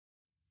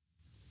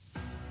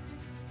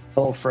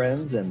Hello,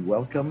 friends, and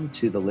welcome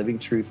to the Living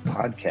Truth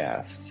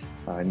Podcast.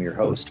 I'm your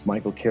host,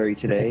 Michael Carey,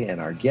 today,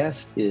 and our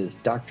guest is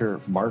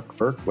Dr. Mark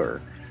Virkler.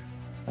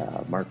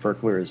 Mark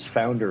Virkler is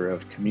founder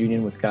of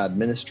Communion with God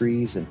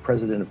Ministries and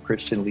president of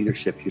Christian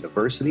Leadership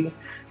University.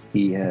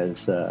 He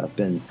has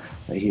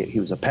he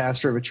was a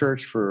pastor of a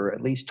church for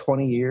at least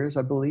 20 years,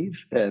 I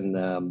believe,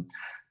 and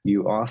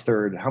you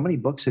authored, how many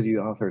books have you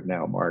authored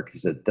now, Mark?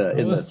 Is it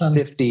in the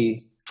 50,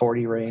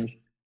 40 range?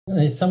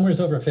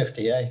 Somewhere's over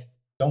 50. I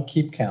don't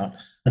keep count.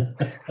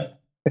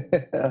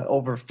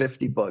 Over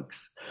 50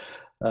 books.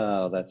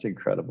 Oh, that's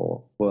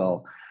incredible.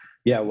 Well,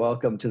 yeah,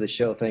 welcome to the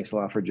show. Thanks a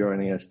lot for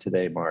joining us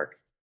today, Mark.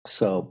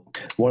 So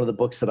one of the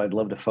books that I'd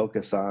love to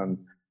focus on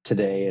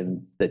today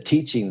and the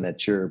teaching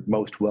that you're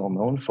most well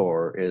known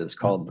for is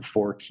called The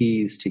Four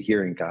Keys to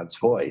Hearing God's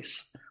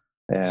Voice.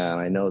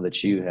 And I know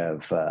that you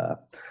have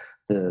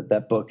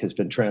that book has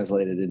been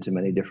translated into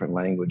many different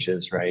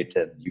languages, right?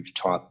 And you've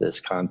taught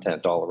this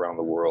content all around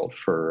the world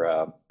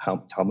for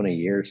how many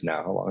years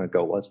now? How long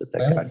ago was it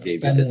that God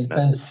gave you this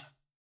message? It's been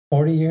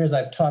 40 years.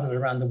 I've taught it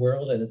around the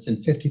world, and it's in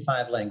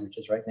 55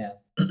 languages right now.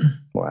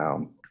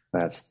 Wow,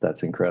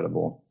 that's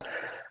incredible.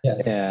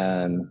 Yes.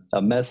 And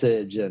a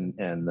message and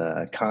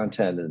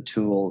content and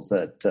tools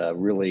that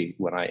really,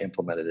 when I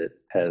implemented it,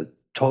 has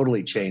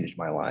totally changed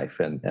my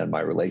life and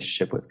my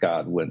relationship with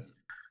God went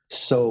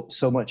so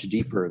much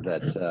deeper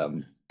that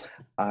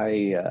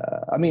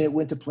I mean, it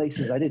went to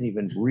places I didn't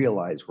even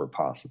realize were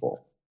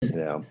possible, you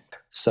know.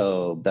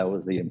 So that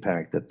was the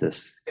impact that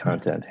this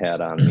content had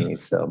on me.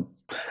 So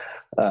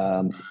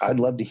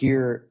I'd love to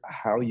hear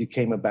how you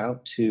came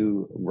about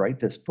to write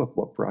this book.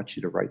 What brought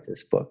you to write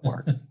this book,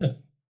 Mark?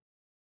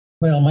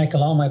 Well,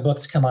 Michael, all my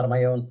books come out of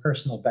my own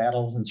personal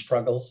battles and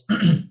struggles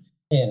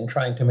in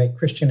trying to make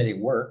Christianity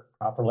work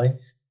properly.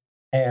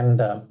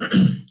 And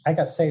I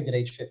got saved at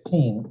age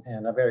 15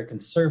 in a very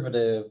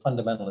conservative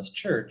fundamentalist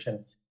church.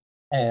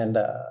 And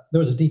there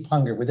was a deep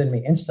hunger within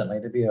me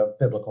instantly to be a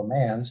biblical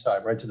man. So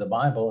I read through the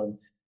Bible and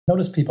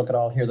noticed people could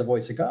all hear the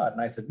voice of God. And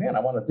I said, man,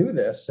 I want to do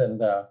this.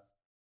 And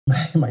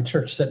my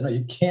church said, no,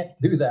 you can't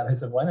do that. I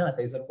said, why not?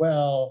 They said,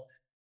 well,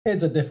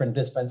 it's a different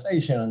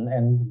dispensation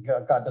and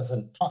God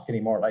doesn't talk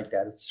anymore like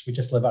that. We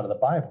just live out of the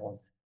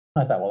Bible.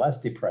 I thought, well, that's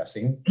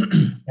depressing.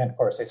 And of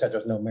course, they said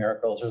there's no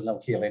miracles, there's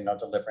no healing, no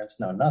deliverance,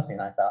 no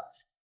nothing. I thought,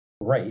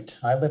 great.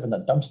 I live in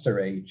the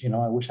dumpster age. You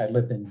know, I wish I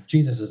lived in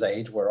Jesus's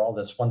age where all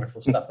this wonderful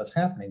stuff was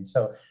happening.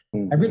 So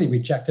I really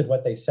rejected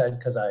what they said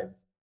because I'm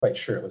quite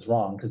sure it was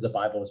wrong because the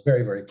Bible was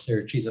very, very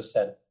clear. Jesus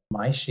said,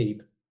 my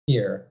sheep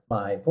hear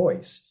my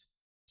voice.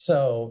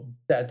 So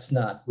that's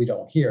not, we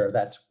don't hear,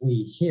 that's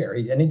we hear.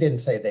 And he didn't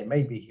say they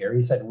may be here.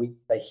 He said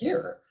they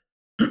hear.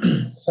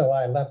 So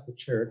I left the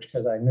church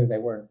because I knew they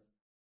weren't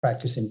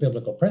practicing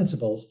biblical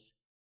principles.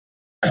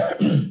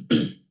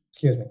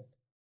 Excuse me.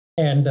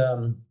 And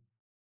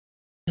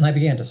I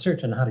began to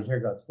search on how to hear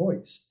God's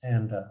voice.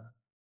 And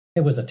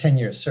it was a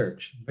 10-year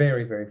search,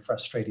 very, very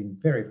frustrating,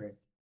 very, very,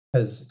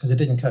 because it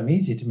didn't come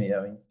easy to me.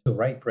 I mean, to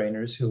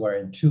right-brainers who are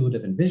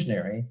intuitive and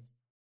visionary,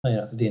 you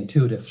know, the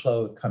intuitive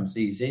flow comes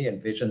easy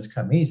and visions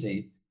come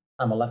easy.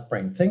 I'm a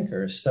left-brain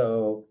thinker,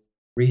 so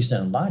reason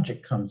and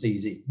logic comes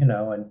easy, you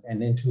know,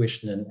 and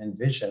intuition and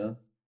vision,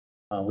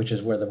 which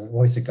is where the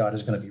voice of God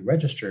is going to be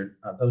registered.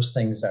 Those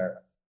things are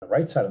the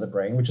right side of the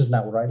brain, which is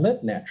not where I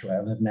live naturally.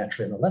 I live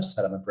naturally on the left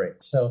side of my brain.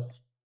 So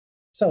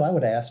I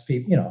would ask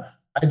people, you know,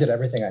 I did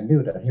everything I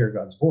knew to hear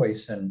God's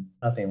voice and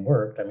nothing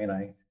worked. I mean,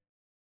 I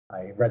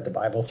read the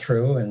Bible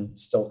through and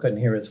still couldn't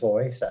hear his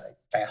voice. I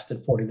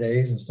fasted 40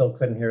 days and still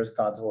couldn't hear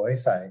God's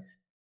voice. I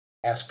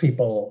asked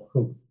people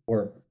who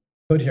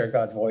could hear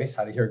God's voice,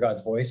 how to hear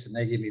God's voice, and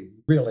they gave me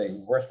really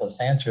worthless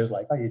answers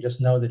like, oh, you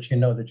just know that you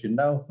know that you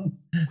know.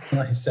 And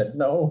I said,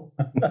 no,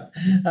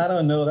 I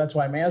don't know. That's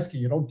why I'm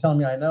asking you. Don't tell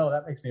me I know.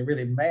 That makes me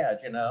really mad,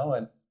 you know.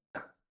 And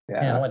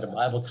I went to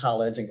Bible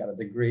college and got a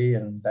degree,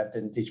 and that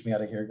didn't teach me how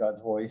to hear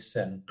God's voice.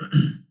 And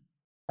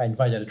I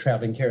invited a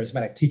traveling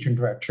charismatic teacher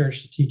into our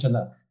church to teach on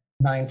the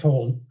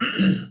ninefold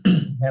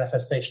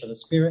manifestation of the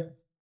Spirit.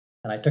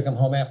 And I took him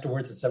home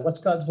afterwards and said, what's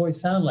God's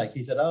voice sound like?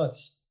 He said, oh,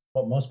 it's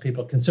what most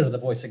people consider the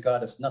voice of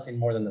God is nothing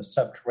more than the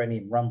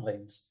subterranean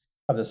rumblings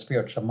of the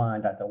spiritual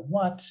mind. I thought,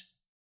 what?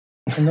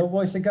 And no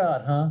voice of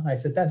God, huh? I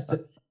said,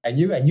 and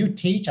you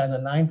teach on the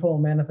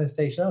ninefold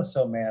manifestation. I was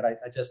so mad.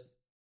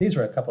 These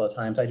were a couple of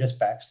times I just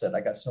backslid.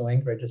 I got so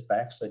angry, I just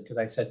backslid because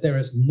I said, there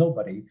is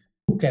nobody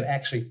who can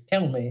actually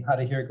tell me how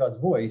to hear God's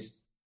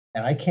voice.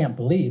 And I can't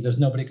believe there's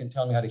nobody who can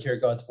tell me how to hear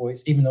God's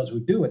voice. Even those who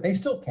do it, they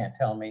still can't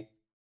tell me.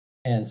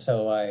 And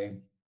so I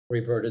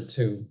reverted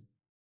to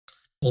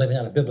living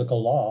on a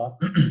biblical law,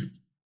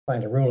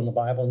 find a rule in the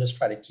Bible and just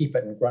try to keep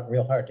it and grunt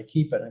real hard to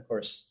keep it. And of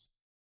course,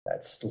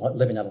 that's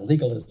living out of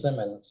legalism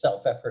and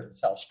self-effort and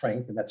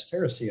self-strength, and that's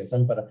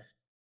Phariseeism.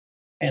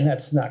 And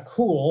that's not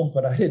cool,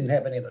 but I didn't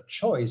have any other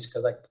choice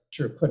because I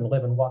sure couldn't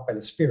live and walk by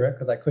the Spirit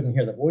because I couldn't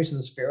hear the voice of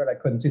the Spirit. I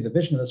couldn't see the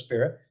vision of the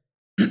Spirit.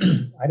 I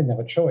didn't have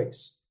a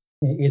choice.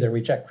 Either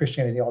reject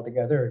Christianity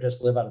altogether or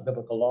just live out of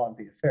biblical law and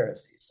be a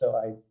Pharisee. So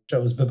I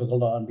chose biblical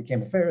law and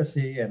became a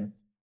Pharisee. And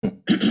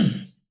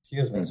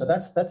Excuse me. So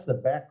that's the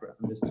background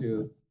as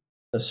to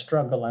the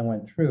struggle I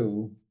went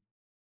through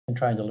in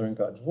trying to learn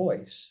God's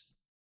voice.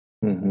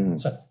 Mm-hmm.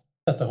 So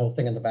set the whole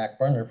thing in the back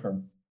burner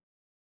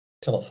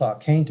till a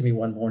thought came to me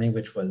one morning,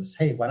 which was,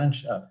 hey, why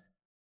don't you?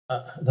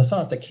 The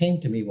thought that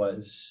came to me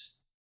was,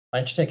 why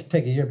don't you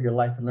take a year of your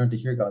life and learn to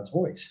hear God's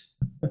voice?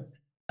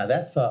 Now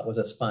that thought was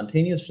a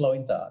spontaneous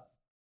flowing thought,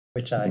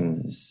 which I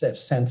have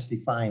since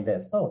defined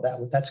as, oh,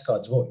 that's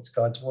God's voice.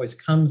 God's voice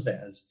comes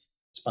as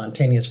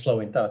spontaneous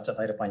flowing thoughts that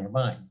light upon your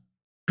mind.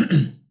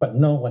 But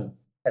no one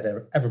had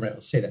ever been able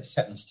to say that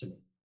sentence to me.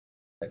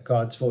 That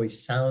God's voice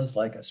sounds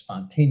like a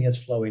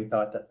spontaneous flowing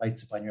thought that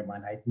lights upon your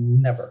mind. I'd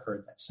never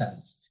heard that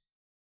sentence.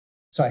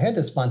 So I had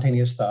this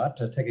spontaneous thought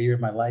to take a year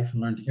of my life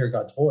and learn to hear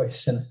God's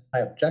voice, and I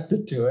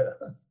objected to it.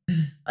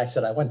 I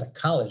said, I went to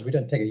college. We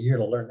didn't take a year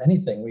to learn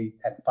anything. We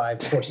had 5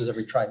 courses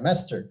every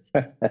trimester,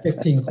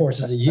 15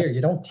 courses a year.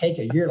 You don't take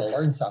a year to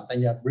learn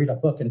something. You read a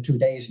book in 2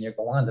 days and you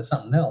go on to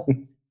something else.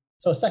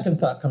 So a second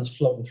thought comes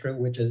floating through,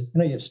 which is,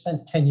 you've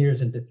spent 10 years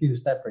in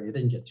diffused effort. You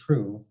didn't get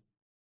through.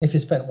 If you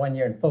spent 1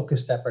 year in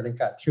focused effort and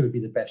got through, it'd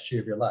be the best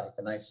year of your life.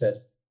 And I said,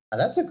 now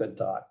that's a good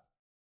thought.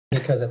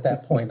 Because at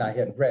that point, I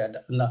had read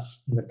enough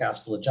in the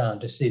Gospel of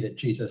John to see that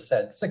Jesus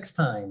said 6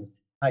 times,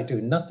 I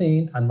do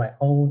nothing on my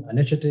own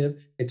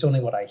initiative. It's only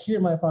what I hear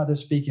my Father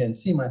speaking and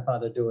see my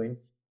Father doing.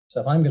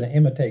 So if I'm going to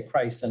imitate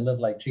Christ and live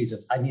like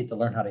Jesus, I need to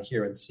learn how to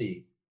hear and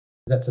see.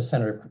 That's the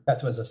center.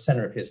 That's what's the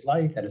center of his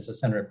life. That is the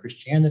center of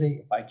Christianity.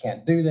 If I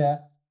can't do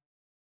that,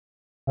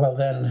 well,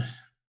 then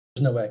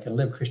there's no way I can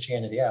live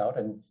Christianity out.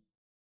 And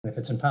if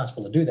it's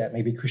impossible to do that,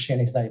 maybe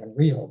Christianity is not even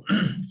real.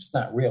 If it's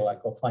not real, I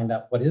go find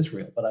out what is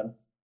real. But I'm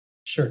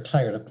sure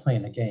tired of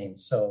playing the game.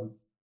 So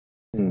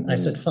I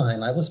said,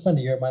 fine, I will spend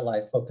a year of my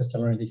life focused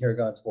on learning to hear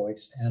God's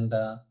voice. And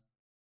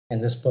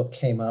this book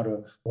came out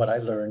of what I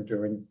learned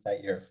during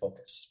that year of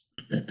focus.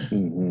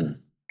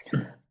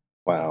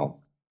 Wow.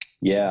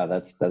 Yeah,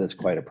 that is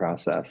quite a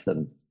process.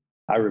 And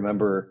I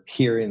remember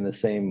hearing the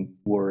same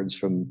words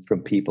from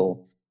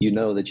people, that you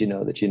know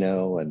that you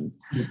know. And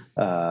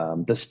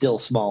the still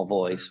small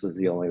voice was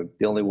the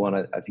only one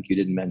I think you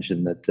didn't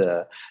mention that,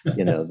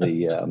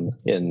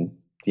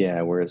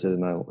 where is it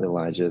in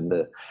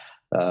Elijah?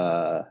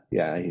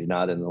 He's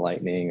not in the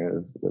lightning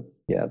or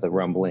the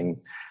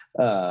rumbling,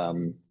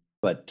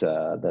 but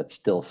that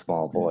still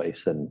small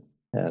voice, and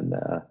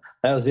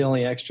that was the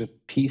only extra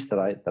piece that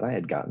I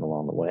had gotten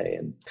along the way.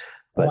 And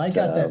I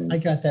got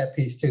that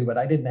piece too, but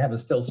I didn't have a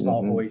still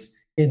small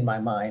voice in my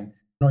mind,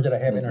 nor did I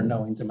have inner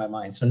knowings in my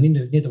mind. So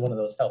neither one of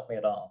those helped me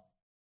at all.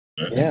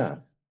 Yeah.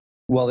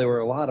 Well, there were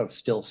a lot of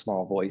still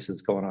small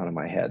voices going on in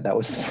my head. That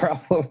was the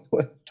problem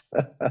with.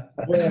 There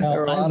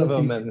were a lot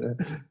of them.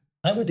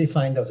 I would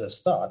define those as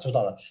thoughts. There's a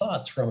lot of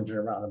thoughts roaming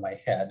around in my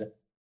head.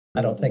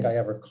 I don't think I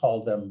ever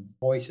called them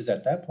voices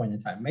at that point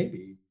in time.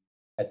 Maybe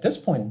at this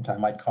point in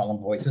time, I'd call them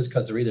voices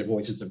because they're either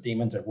voices of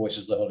demons or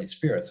voices of the Holy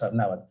Spirit. So I'm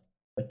now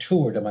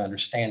matured to my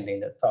understanding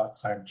that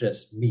thoughts aren't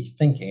just me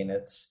thinking.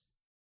 It's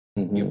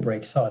you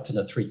break thoughts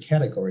into 3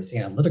 categories. The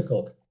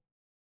analytical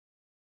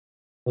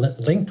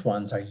linked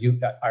ones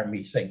are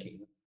me thinking.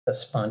 The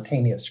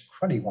spontaneous,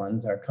 cruddy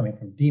ones are coming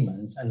from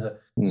demons, and the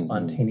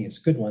spontaneous,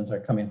 good ones are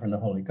coming from the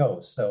Holy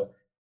Ghost. So,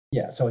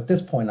 so at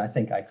this point, I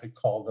think I could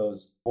call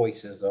those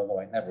voices, although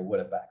I never would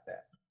have back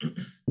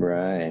then.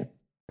 Right.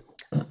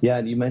 Yeah,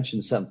 and you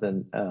mentioned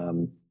something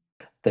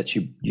that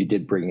you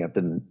did bring up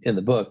in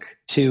the book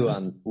too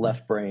on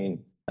left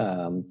brain.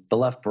 The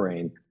left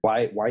brain.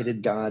 Why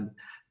did God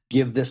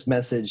give this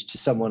message to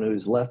someone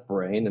who's left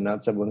brain and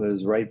not someone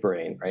who's right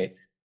brain? Right.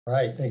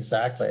 Right,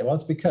 exactly. Well,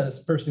 it's because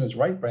the person who's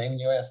right brain,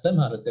 you ask them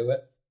how to do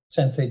it,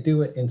 since they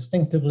do it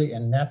instinctively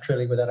and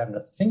naturally without having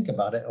to think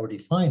about it or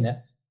define it,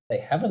 they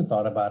haven't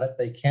thought about it,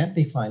 they can't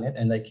define it,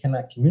 and they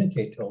cannot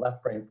communicate to a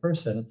left brain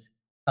person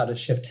how to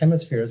shift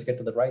hemispheres, get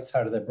to the right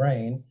side of their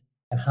brain,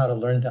 and how to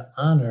learn to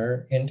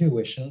honor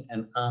intuition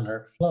and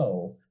honor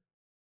flow.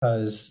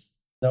 Because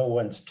no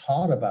one's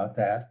taught about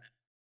that.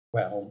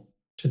 Well,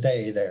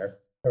 today there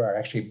are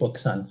actually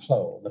books on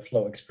flow, the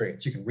flow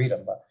experience. You can read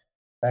them, but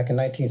back in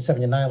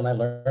 1979, when I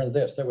learned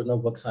this, there were no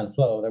books on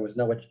flow. There was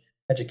no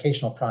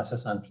educational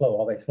process on flow.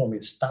 All they told me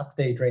is stop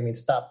daydreaming,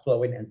 stop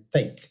flowing, and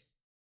think.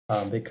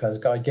 Because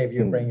God gave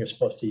you a brain, you're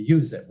supposed to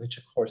use it, which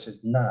of course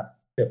is not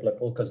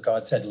biblical, because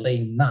God said,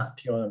 lean not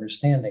to your own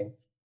understanding.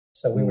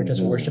 So we were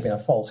just worshiping a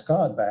false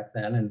God back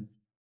then.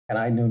 And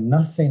I knew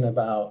nothing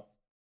about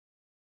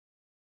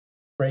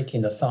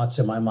breaking the thoughts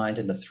in my mind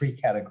into 3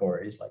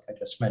 categories, like I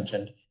just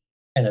mentioned,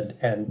 and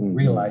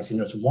realizing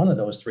there's one of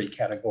those 3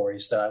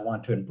 categories that I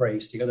want to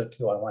embrace. The other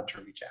 2 I want to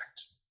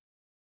reject.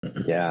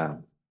 Yeah.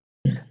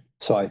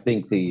 So I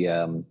think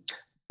the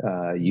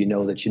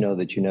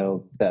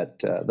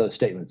that those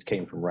statements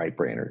came from right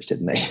brainers,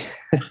 didn't they?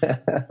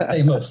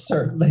 They most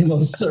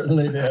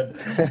certainly did.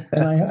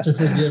 And I have to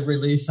forgive,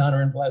 release,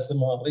 honor, and bless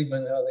them all,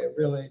 even though they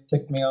really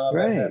ticked me off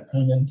at that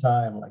point in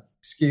time. Like,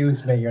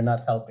 excuse me, you're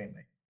not helping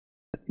me.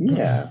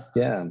 Yeah.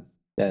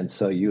 And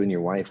so you and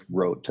your wife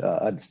wrote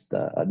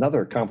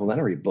another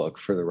complimentary book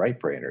for the right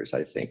brainers,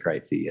 I think,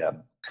 right?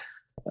 The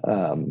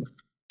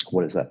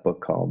what is that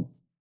book called?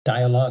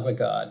 Dialogue with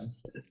God.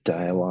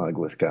 Dialogue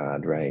with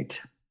God, right?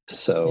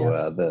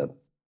 So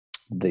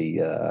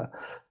the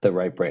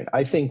right brain.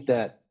 I think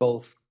that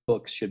both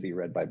books should be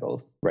read by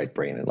both right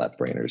brain and left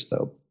brainers,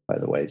 though. By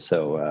the way,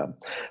 so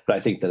but I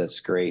think that it's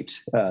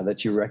great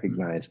that you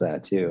recognize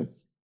that too.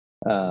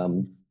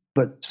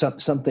 But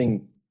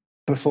something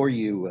before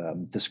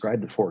you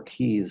describe the four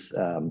keys.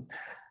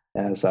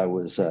 As I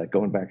was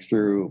going back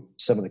through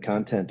some of the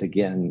content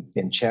again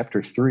in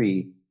chapter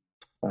 3,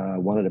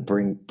 wanted to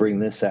bring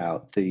this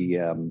out.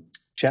 The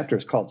chapter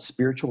is called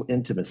Spiritual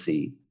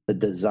Intimacy, the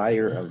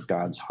Desire of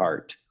God's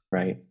Heart,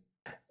 right?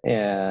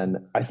 And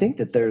I think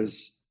that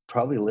there's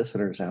probably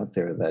listeners out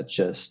there that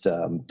just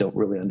don't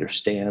really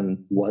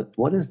understand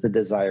what is the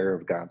desire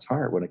of God's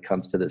heart when it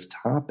comes to this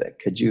topic.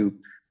 Could you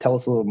tell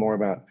us a little more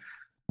about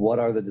what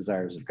are the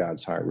desires of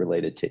God's heart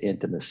related to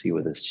intimacy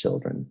with his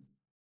children?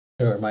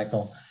 Sure,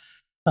 Michael.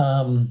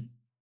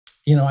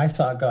 I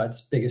thought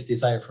God's biggest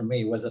desire for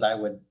me was that I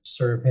would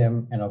serve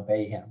him and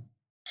obey him.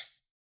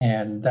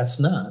 And that's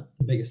not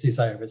the biggest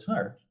desire of his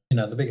heart.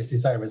 The biggest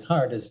desire of his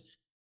heart is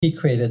he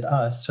created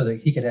us so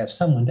that he could have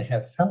someone to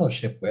have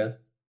fellowship with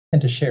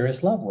and to share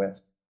his love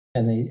with.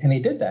 And he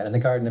did that in the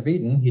Garden of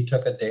Eden. He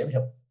took a daily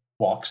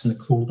walks in the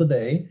cool of the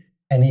day,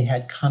 and he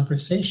had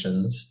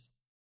conversations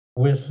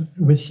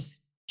with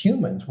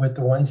humans, with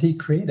the ones he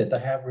created to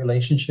have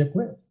relationship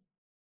with.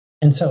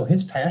 And so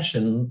his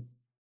passion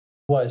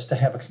was to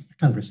have a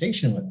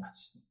conversation with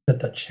us,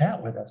 to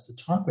chat with us, to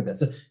talk with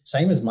us.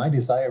 Same as my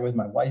desire with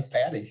my wife,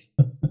 Patty.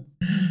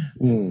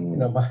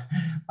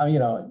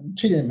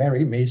 She didn't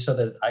marry me so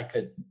that I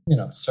could,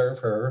 serve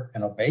her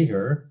and obey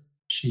her.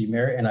 She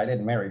married, and I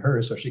didn't marry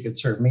her so she could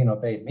serve me and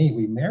obey me.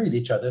 We married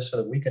each other so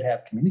that we could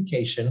have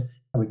communication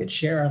and we could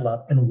share our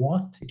love and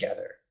walk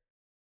together.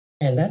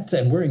 And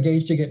we're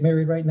engaged to get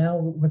married right now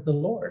with the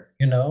Lord,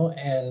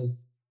 and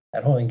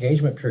that whole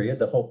engagement period,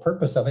 the whole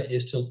purpose of it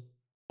is to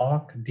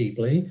talk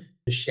deeply,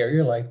 to share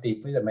your life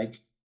deeply,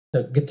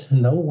 to get to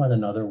know one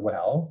another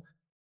well,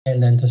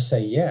 and then to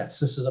say, yes,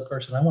 this is a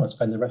person I want to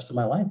spend the rest of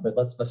my life with.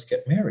 Let's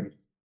get married.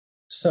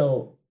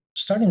 So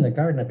starting the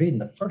Garden of Eden,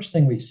 the first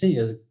thing we see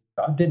is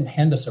God didn't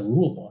hand us a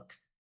rule book.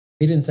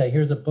 He didn't say,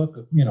 here's a book,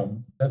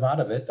 live out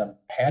of it.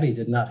 Patty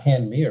did not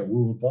hand me a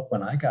rule book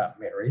when I got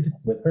married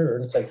with her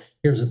and say,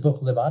 here's a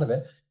book, live out of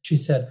it. She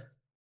said,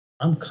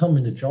 I'm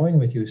coming to join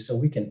with you so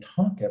we can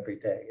talk every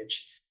day.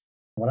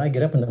 When I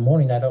get up in the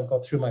morning, I don't go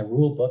through my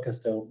rule book as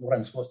to what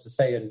I'm supposed to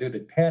say and do to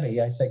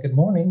Patty. I say, good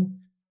morning,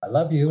 I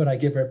love you, and I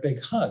give her a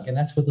big hug. And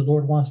that's what the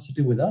Lord wants to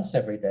do with us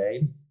every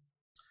day.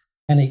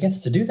 And he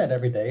gets to do that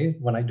every day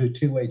when I do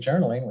two-way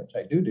journaling, which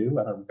I do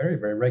on a very,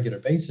 very regular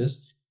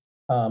basis.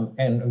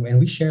 And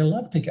we share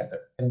love together.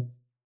 And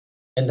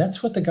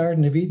that's what the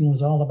Garden of Eden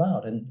was all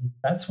about. And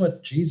that's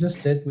what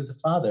Jesus did with the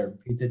Father.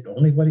 He did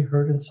only what he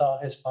heard and saw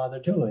his Father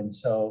doing.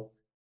 So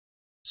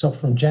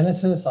from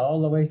Genesis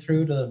all the way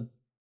through to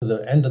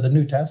the end of the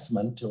New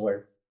Testament, to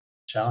where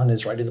John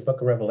is writing the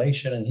book of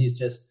Revelation, and he's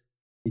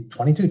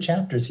 22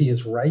 chapters, he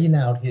is writing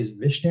out his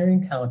missionary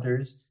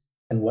encounters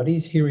and what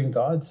he's hearing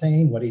God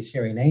saying, what he's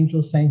hearing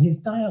angels saying.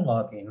 He's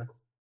dialoguing.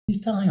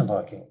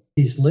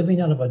 He's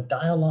living out of a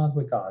dialogue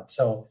with God.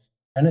 So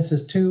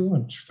Genesis 2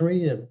 and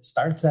 3, it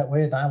starts that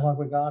way, a dialogue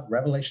with God.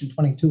 Revelation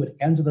 22, it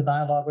ends with a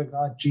dialogue with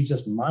God.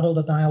 Jesus modeled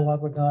a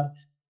dialogue with God.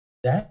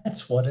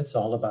 That's what it's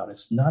all about.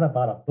 It's not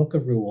about a book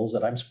of rules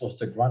that I'm supposed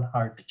to run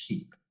hard to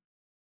keep.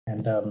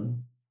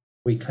 And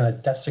we kind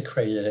of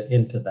desecrated it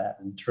into that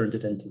and turned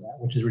it into that,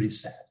 which is really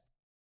sad.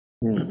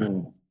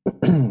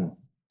 Mm-hmm.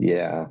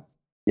 Yeah.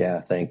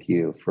 Thank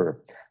you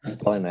for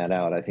spelling that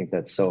out. I think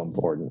that's so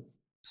important.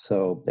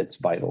 So it's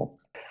vital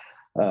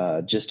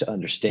just to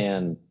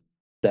understand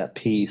that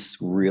piece.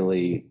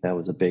 Really, that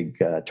was a big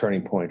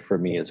turning point for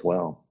me as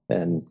well.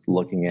 And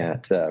looking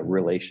at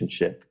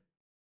relationship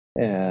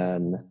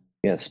and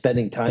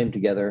spending time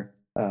together.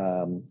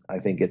 I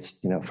think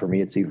it's for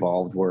me, it's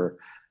evolved where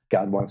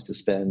God wants to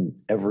spend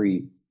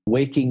every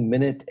waking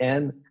minute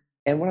and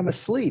when I'm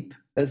asleep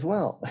as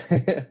well.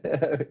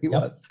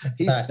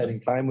 He's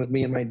spending time with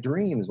me in my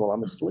dreams while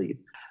I'm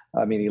asleep.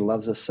 I mean, he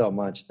loves us so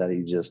much that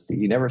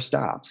he never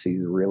stops.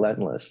 He's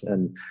relentless.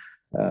 And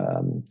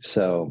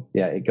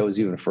it goes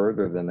even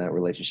further than that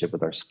relationship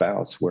with our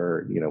spouse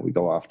where, we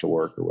go off to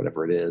work or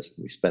whatever it is,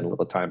 and we spend a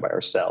little time by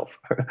ourselves.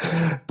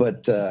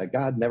 But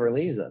God never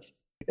leaves us.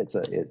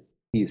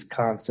 He's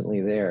constantly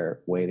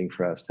there waiting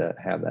for us to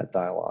have that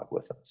dialogue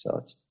with him. So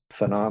it's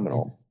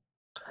phenomenal.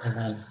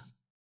 Amen.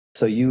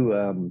 So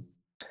you,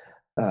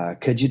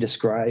 could you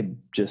describe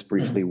just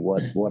briefly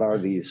what are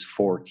these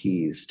four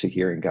keys to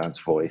hearing God's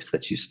voice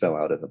that you spell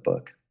out in the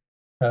book?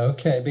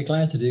 Okay, I'd be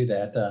glad to do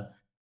that.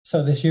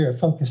 So this year,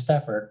 focused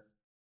effort,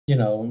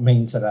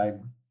 means that I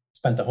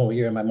spent the whole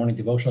year in my morning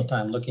devotional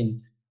time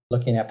looking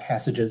at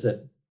passages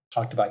that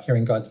talked about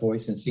hearing God's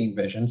voice and seeing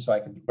vision, so I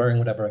could learn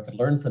whatever I could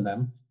learn from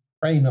them,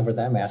 praying over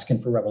them,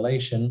 asking for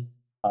revelation,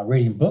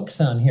 reading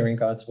books on hearing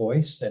God's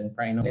voice, and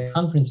praying over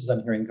conferences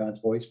on hearing God's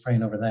voice,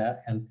 praying over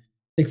that, and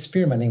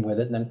experimenting with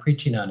it, and then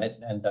preaching on it.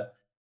 And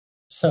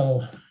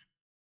so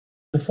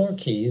The four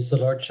keys the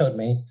Lord showed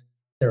me,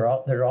 they're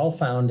all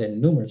found in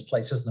numerous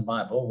places in the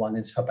Bible. One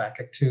is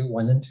Habakkuk 2,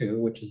 1 and 2,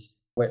 which is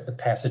where the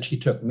passage he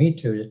took me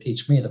to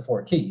teach me the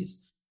four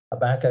keys.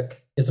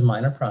 Habakkuk is a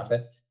minor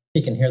prophet.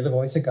 He can hear the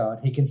voice of God.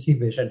 He can see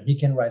vision. He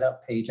can write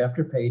out page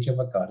after page of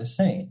what God is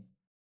saying.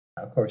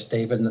 Now, of course,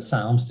 David in the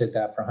Psalms did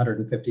that for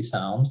 150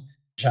 Psalms.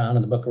 John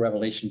in the book of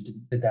Revelation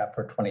did that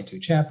for 22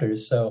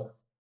 chapters.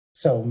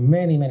 So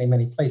many, many,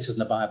 many places in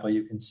the Bible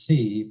you can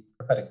see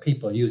prophetic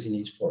people using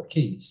these four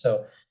keys.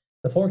 So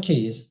the four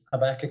keys,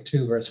 Habakkuk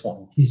 2, verse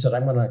 1, he said,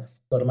 I'm going to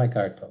go to my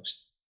guard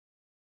post.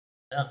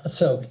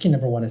 So key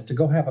number one is to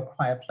go have a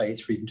quiet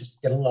place where you can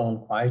just get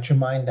alone, quiet your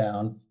mind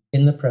down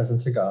in the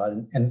presence of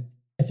God. And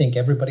I think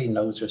everybody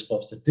knows you're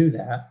supposed to do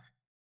that,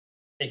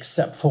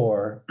 except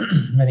for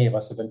many of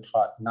us have been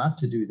taught not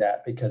to do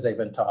that because they've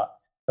been taught,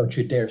 don't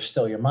you dare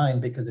still your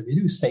mind, because if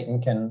you do,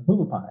 Satan can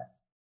move upon it.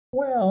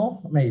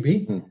 Well,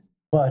 maybe,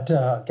 but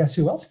guess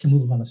who else can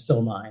move upon a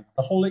still mind?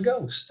 The Holy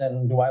Ghost.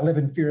 And do I live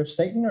in fear of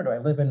Satan, or do I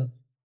live in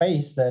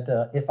faith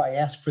that if I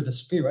ask for the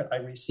Spirit, I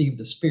receive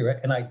the Spirit,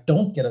 and I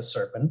don't get a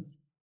serpent,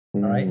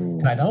 all right,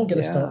 and I don't get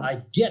a stone,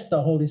 I get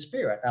the Holy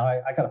Spirit. Now,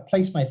 I got to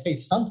place my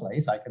faith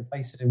someplace. I can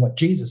place it in what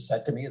Jesus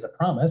said to me as a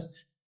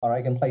promise, or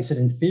I can place it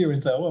in fear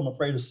and say, oh, I'm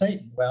afraid of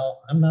Satan.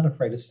 Well, I'm not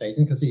afraid of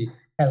Satan because he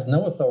has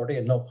no authority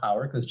and no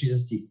power because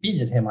Jesus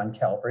defeated him on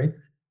Calvary,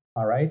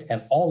 all right?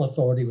 And all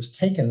authority was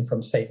taken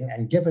from Satan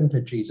and given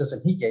to Jesus,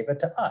 and he gave it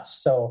to us.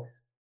 So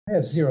I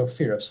have zero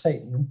fear of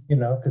Satan,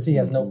 because he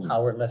has no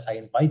power unless I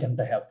invite him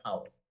to have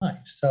power in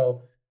life.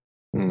 So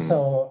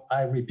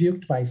I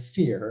rebuked my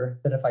fear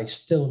that if I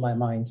still my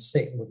mind,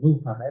 Satan would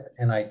move on it,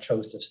 and I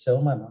chose to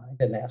still my mind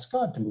and ask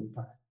God to move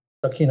on it.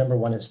 So key number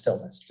one is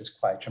stillness, just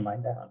quiet your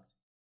mind down.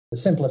 The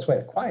simplest way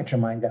to quiet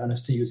your mind down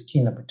is to use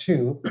key number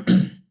two.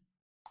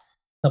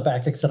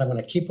 Habakkuk said, I'm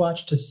going to keep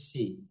watch to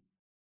see.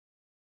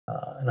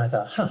 And I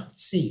thought,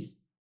 see.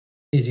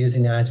 He's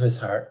using the eyes of his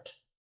heart,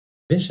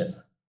 vision.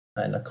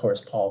 And of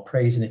course, Paul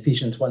prays in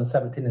Ephesians 1,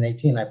 17 and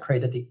 18, I pray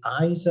that the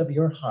eyes of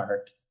your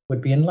heart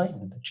would be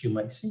enlightened, that you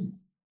might see,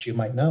 that you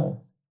might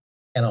know.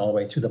 And all the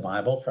way through the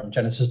Bible, from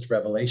Genesis to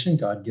Revelation,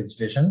 God gives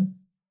vision.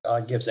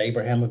 God gives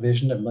Abraham a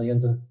vision of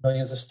millions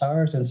of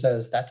stars and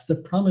says, that's the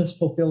promise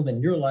fulfilled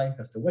in your life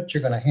as to what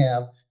you're going to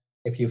have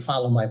if you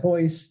follow my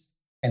voice.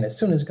 And as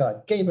soon as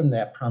God gave him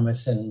that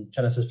promise in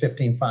Genesis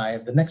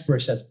 15:5, the next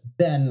verse says,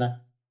 then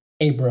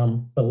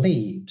Abram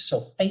believed. So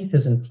faith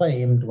is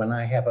inflamed when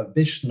I have a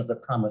vision of the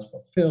promise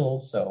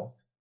fulfilled. So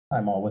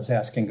I'm always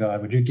asking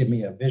God, would you give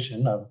me a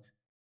vision of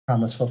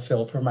promise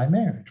fulfilled for my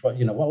marriage? What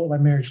will my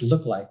marriage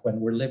look like when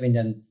we're living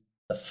in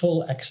the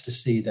full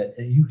ecstasy that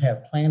you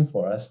have planned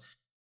for us?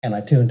 And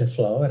I tune to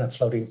flow, and a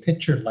floating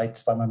picture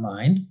lights by my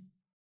mind.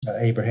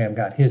 Abraham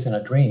got his in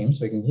a dream,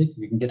 so you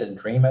can get a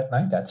dream at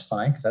night. That's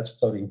fine, because that's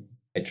floating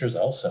pictures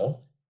also,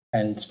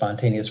 and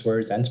spontaneous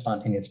words and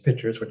spontaneous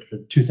pictures, which are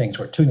two things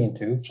we're tuning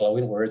to: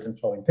 flowing words and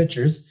flowing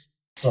pictures.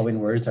 Flowing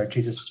words are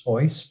Jesus'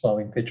 voice.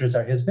 Flowing pictures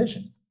are his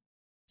vision.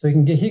 So he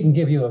can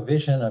give you a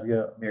vision of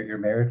your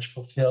marriage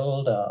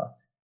fulfilled,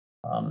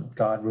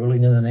 God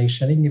ruling in the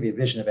nation. He can give you a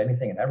vision of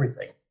anything and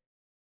everything,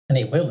 and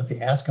he will if you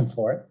ask him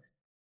for it.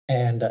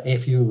 And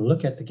if you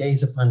look at the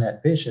gaze upon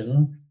that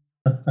vision,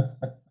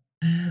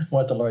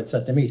 what the Lord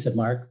said to me, he said,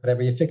 Mark,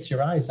 whatever you fix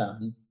your eyes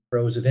on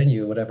grows within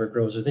you. Whatever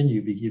grows within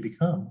you, you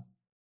become.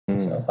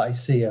 So if I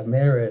see a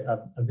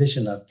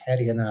vision of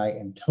Patty and I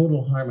in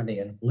total harmony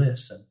and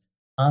bliss and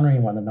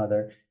honoring one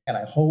another, and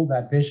I hold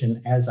that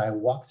vision as I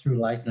walk through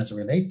life and as I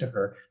relate to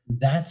her,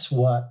 that's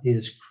what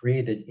is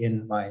created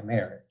in my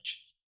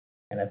marriage.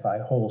 And if I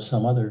hold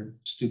some other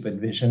stupid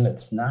vision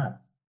that's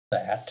not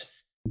that,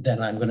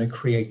 then I'm going to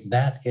create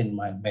that in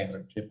my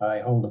marriage. If I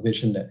hold a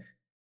vision that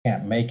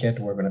can't make it,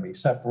 we're going to be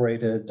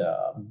separated.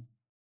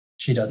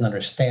 She doesn't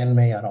understand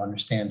me. I don't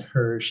understand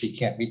her. She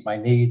can't meet my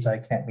needs. I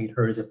can't meet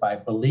hers. If I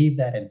believe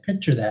that and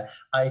picture that,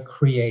 I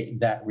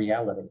create that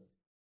reality.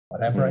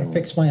 Whatever I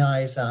fix my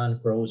eyes on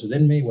grows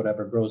within me.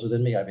 Whatever grows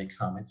within me, I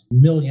become. It's $1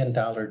 million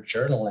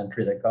journal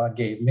entry that God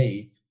gave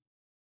me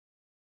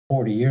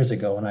 40 years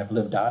ago, and I've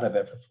lived out of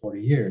it for 40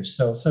 years.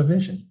 So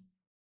vision.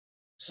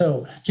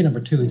 So key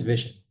number two is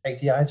vision. Take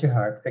the eyes of your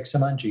heart, fix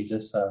them on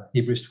Jesus.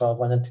 Hebrews 12,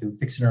 1 and 2,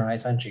 fixing our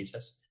eyes on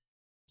Jesus.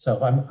 So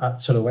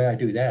so the way I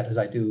do that is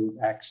I do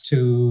Acts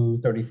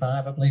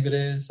 2:35, I believe it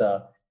is.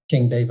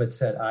 King David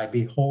said, I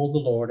behold the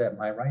Lord at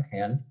my right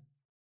hand.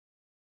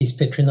 He's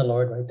picturing the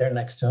Lord right there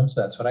next to him.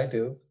 So that's what I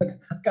do.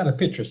 I've got to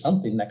picture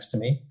something next to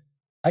me.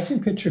 I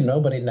can picture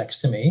nobody next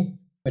to me,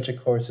 which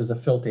of course is a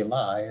filthy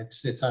lie.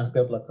 It's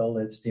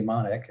unbiblical. It's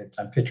demonic.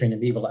 I'm picturing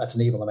an evil. That's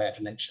an evil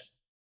imagination,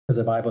 because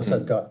the Bible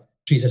says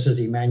Jesus is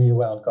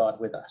Emmanuel, God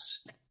with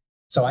us.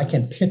 So I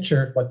can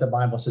picture what the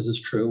Bible says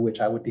is true, which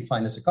I would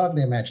define as a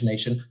godly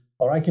imagination,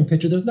 or I can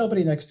picture there's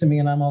nobody next to me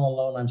and I'm all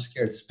alone, I'm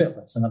scared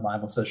spitless. And the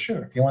Bible says,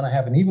 sure, if you want to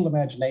have an evil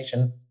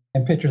imagination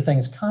and picture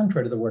things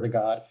contrary to the Word of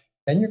God,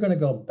 then you're going to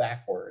go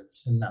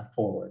backwards and not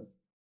forward.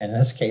 And in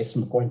this case,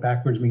 going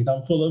backwards means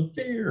I'm full of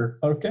fear.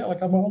 Okay,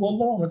 like I'm all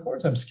alone. Of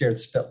course, I'm scared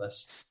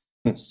spitless.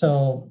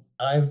 So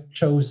I've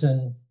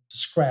chosen to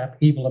scrap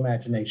evil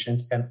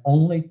imaginations and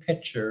only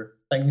picture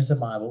things the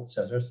Bible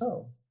says are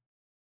so.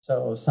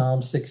 So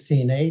Psalm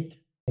 16:8,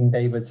 King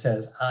David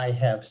says, I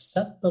have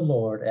set the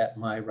Lord at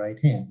my right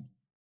hand.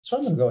 So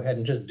I'm going to go ahead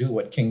and just do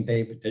what King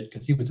David did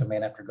because he was a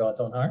man after God's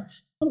own heart.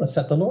 I'm going to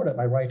set the Lord at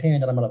my right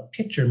hand and I'm going to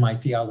picture my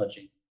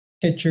theology.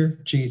 Picture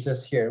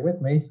Jesus here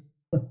with me.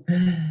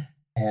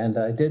 And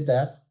I did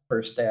that.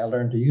 First day I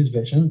learned to use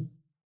vision.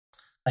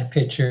 I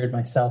pictured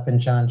myself in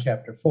John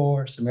chapter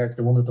 4,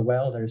 Samaritan woman at the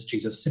well. There's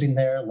Jesus sitting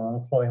there,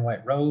 long flowing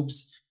white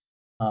robes,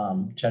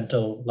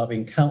 gentle,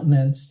 loving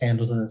countenance,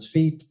 sandals on his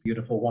feet,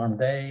 beautiful warm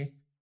day.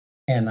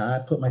 And I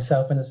put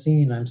myself in the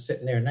scene. I'm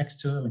sitting there next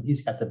to him, and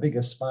he's got the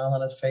biggest smile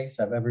on his face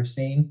I've ever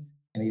seen.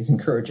 And he's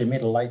encouraging me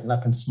to lighten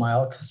up and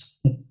smile because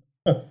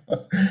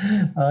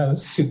I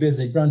was too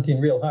busy grunting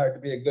real hard to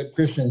be a good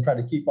Christian and try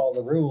to keep all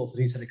the rules.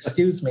 And he said,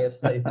 excuse me,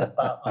 it's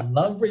about a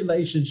love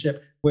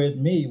relationship with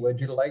me. Would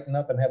you lighten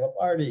up and have a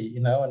party,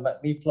 and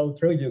let me flow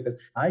through you?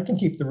 Because I can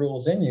keep the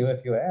rules in you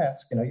if you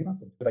ask. You don't have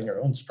to do it on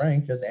your own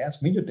strength. Just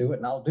ask me to do it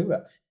and I'll do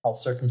it. I'll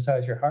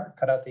circumcise your heart,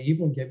 cut out the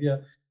evil, and give you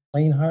a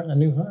clean heart and a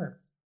new heart.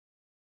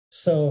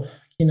 So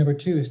key number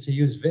 2 is to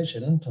use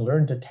vision, to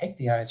learn to take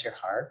the eyes of your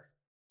heart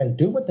and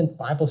do what the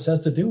Bible says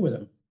to do with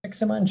them. Fix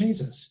them on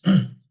Jesus.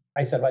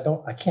 I said,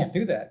 I can't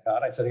do that,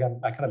 God. I said,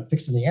 I'm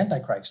fixing the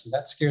Antichrist. And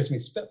that scares me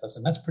spitless.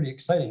 And that's pretty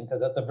exciting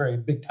because that's a very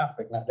big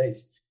topic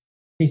nowadays.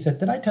 He said,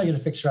 did I tell you to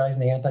fix your eyes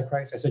on the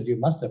Antichrist? I said, you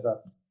must have. The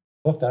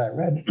book that I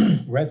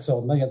read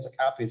sold millions of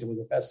copies. It was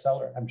a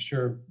bestseller. I'm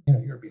sure,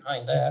 you're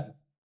behind that.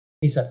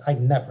 He said, I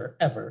never,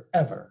 ever,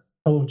 ever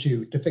told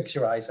you to fix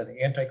your eyes on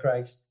the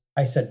Antichrist.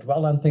 I said,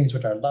 dwell on things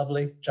which are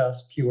lovely,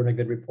 just, pure, and a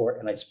good report.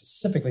 And I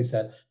specifically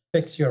said,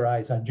 fix your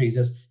eyes on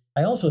Jesus.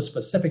 I also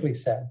specifically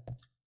said,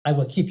 I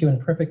will keep you in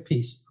perfect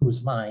peace,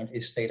 whose mind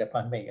is stayed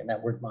upon me. And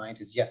that word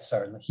mind is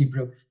yetzar in the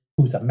Hebrew,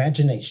 whose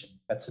imagination,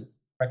 that's the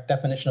correct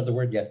definition of the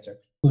word yetzar,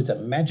 whose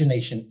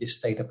imagination is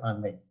stayed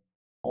upon me.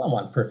 Well, I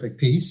want perfect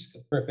peace.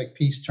 Perfect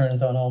peace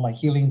turns on all my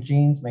healing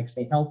genes, makes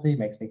me healthy,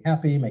 makes me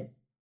happy,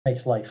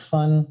 makes life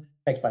fun,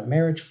 makes my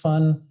marriage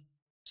fun.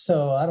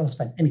 So I don't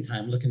spend any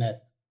time looking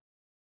at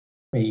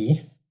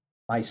me,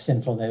 my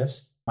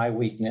sinfulness, my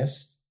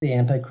weakness, the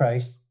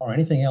Antichrist, or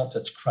anything else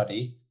that's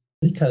cruddy.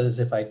 Because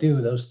if I do,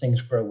 those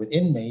things grow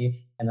within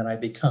me, and then I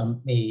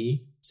become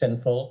me,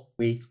 sinful,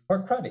 weak,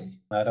 or cruddy.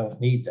 I don't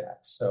need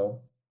that.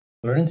 So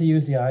learning to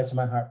use the eyes of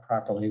my heart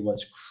properly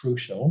was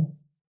crucial.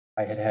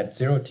 I had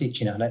zero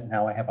teaching on it.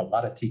 Now I have a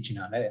lot of teaching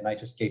on it, and I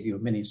just gave you a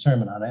mini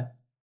sermon on it.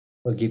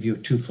 We'll give you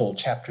 2 full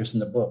chapters in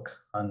the book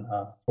on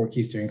 4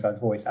 keys to hearing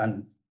God's voice,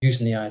 on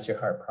using the eyes of your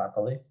heart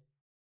properly.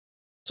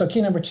 So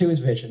key number 2 is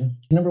vision.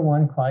 Key number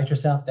 1, quiet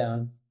yourself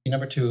down. Key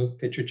number 2,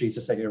 picture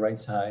Jesus at your right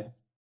side.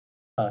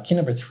 Key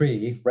number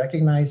 3,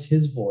 recognize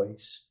his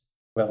voice,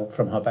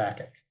 from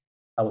Habakkuk.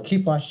 I will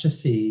keep watch to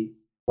see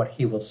what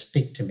he will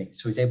speak to me.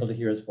 So he's able to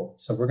hear his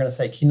voice. So we're going to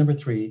say key number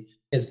 3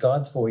 is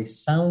God's voice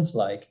sounds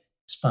like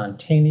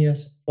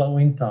spontaneous,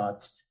 flowing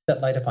thoughts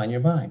that light upon your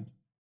mind.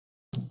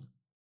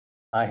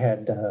 I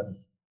had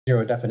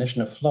zero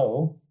definition of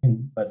flow,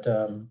 but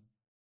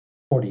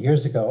 40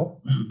 years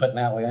ago, but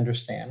now I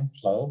understand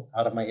flow.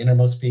 Out of my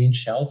innermost being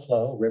shall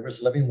flow rivers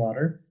of living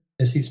water.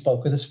 This he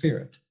spoke of the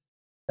Spirit.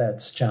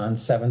 That's John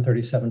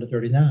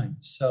 7:37-39.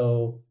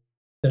 So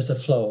there's a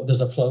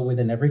flow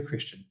within every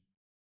Christian,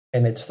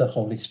 and it's the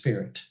Holy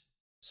Spirit.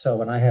 So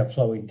when I have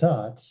flowing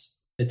thoughts,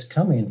 it's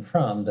coming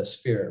from the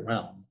spirit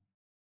realm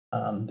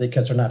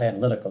because they're not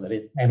analytical.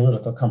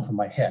 Analytical come from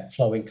my head.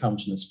 Flowing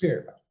comes from the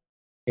spirit realm.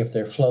 If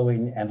they're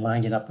flowing and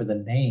lining up with the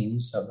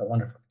names of the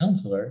wonderful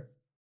counselor,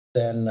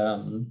 then,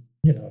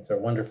 if they're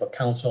wonderful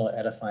counsel,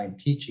 edifying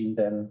teaching,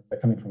 then they're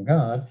coming from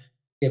God.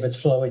 If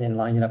it's flowing and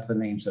lining up with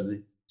the names of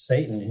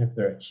Satan, if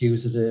they're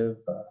accusative,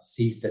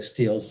 thief that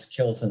steals,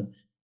 kills, and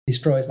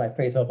destroys my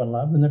faith, hope, and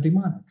love, then they're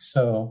demonic.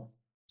 So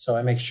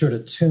I make sure to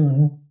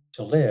tune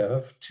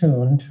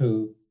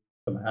to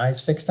put my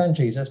eyes fixed on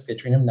Jesus,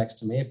 picturing him next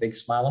to me, a big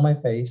smile on my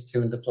face,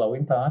 tune to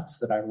flowing thoughts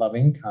that are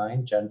loving,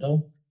 kind,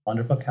 gentle,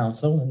 wonderful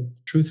counsel, and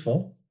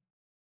truthful.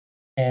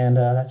 And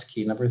that's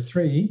key number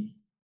 3.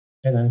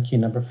 And then key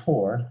number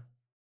 4,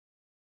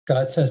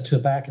 God says to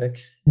Habakkuk,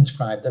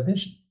 inscribe the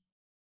vision.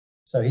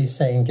 So he's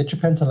saying, get your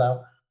pencil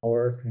out,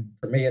 or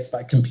for me, it's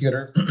my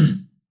computer.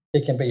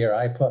 It can be your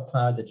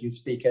iPod that you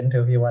speak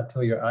into if you want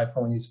to, your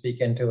iPhone you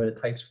speak into, and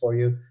it types for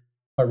you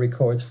or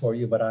records for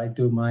you. But I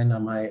do mine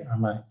on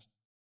my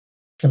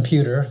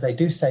computer. They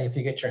do say if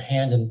you get your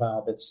hand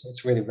involved,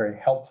 it's really very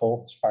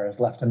helpful as far as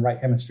left and right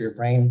hemisphere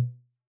brain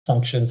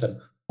functions and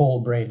whole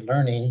brain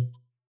learning,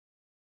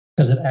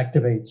 because it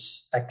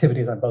activates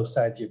activities on both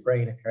sides of your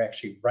brain if you're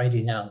actually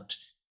writing out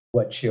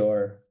what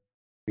you're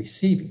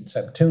receiving.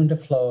 So I'm tuned to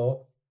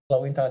flow,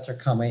 flowing thoughts are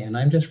coming, and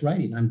I'm just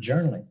writing, I'm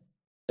journaling.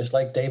 Just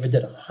like David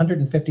did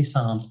 150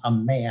 Psalms, a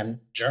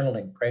man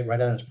journaling, prayed right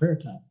out of his prayer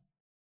time.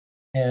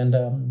 And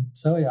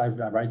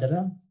I write it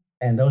out.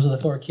 And those are the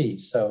 4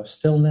 keys. So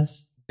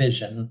stillness,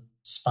 vision,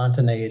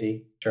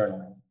 spontaneity,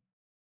 journaling.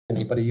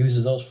 Anybody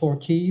uses those 4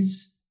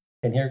 keys,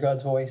 can hear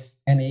God's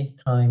voice any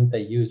time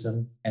they use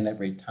them and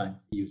every time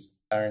they use them,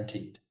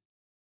 guaranteed.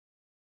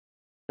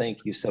 Thank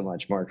you so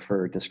much, Mark,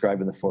 for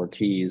describing the four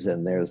keys.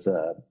 And there's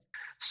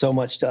so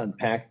much to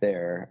unpack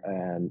there,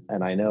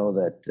 and I know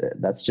that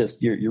that's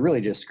just you're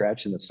really just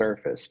scratching the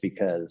surface,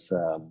 because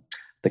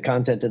the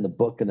content in the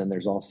book, and then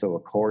there's also a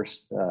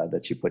course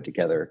that you put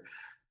together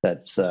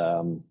that's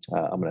I'm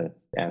going to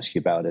ask you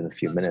about in a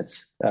few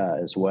minutes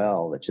as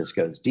well. That just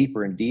goes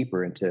deeper and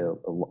deeper into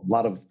a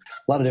lot of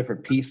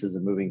different pieces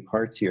and moving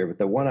parts here. But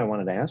the one I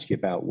wanted to ask you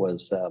about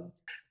was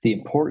the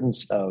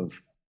importance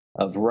of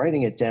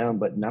writing it down,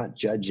 but not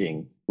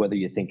judging whether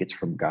you think it's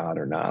from God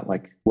or not.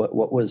 Like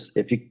what was,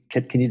 if you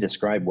can you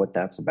describe what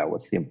that's about?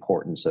 What's the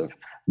importance of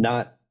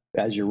not,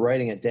 as you're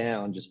writing it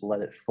down, just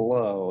let it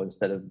flow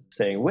instead of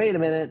saying, wait a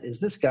minute,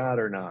 is this God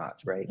or not?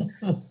 Right.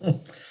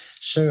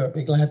 Sure, I'd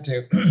be glad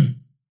to.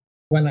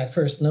 When I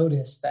first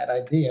noticed that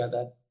idea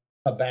that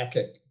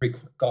Habakkuk,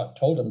 God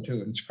told him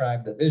to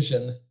inscribe the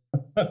vision,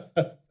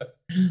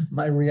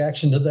 my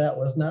reaction to that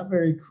was not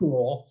very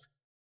cool.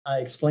 I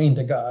explained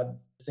to God,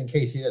 just in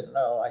case he didn't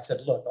know, I said,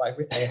 look, I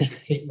actually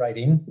hate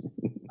writing.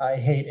 I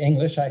hate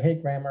English. I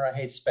hate grammar. I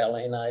hate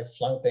spelling. I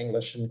flunked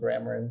English and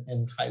grammar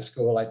in high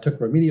school. I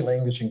took remedial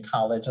English in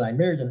college, and I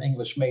married an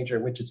English major,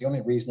 which is the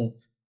only reason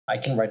I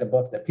can write a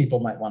book that people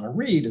might want to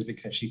read, is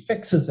because she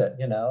fixes it,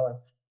 you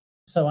know.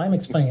 So I'm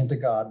explaining to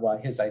God why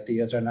his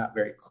ideas are not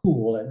very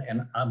cool.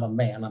 And I'm a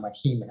man. I'm a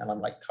he-man. I'm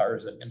like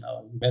Tarzan, you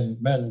know.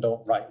 Men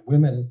don't write.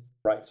 Women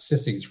write.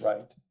 Sissies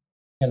write,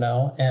 you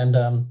know.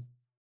 And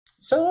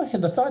so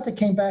the thought that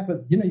came back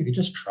was, you know, you could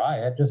just try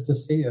it just to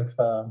see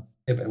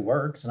if it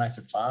works. And I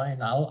said,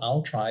 fine,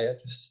 I'll try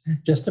it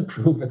just to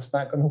prove it's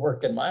not going to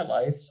work in my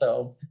life.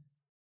 So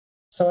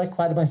I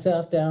quieted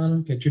myself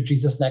down, pictured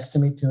Jesus next to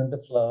me, tuned to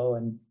flow.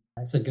 And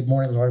I said, good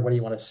morning, Lord. What do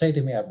you want to say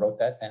to me? I wrote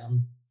that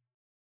down.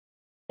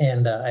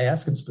 And I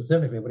asked him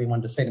specifically what he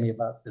wanted to say to me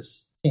about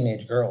this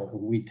teenage girl who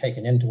we'd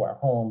taken into our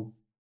home,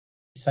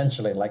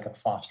 essentially like a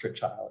foster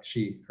child.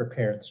 Her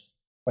parents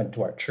went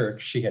to our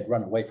church. She had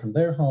run away from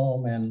their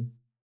home,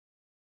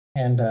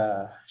 and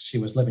she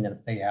was living in.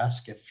 They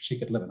asked if she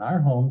could live in our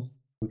home.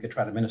 We could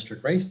try to minister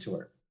grace to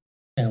her,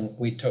 and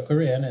we took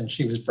her in. And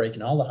she was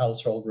breaking all the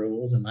household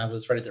rules. And I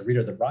was ready to read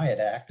her the riot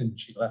act, and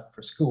she left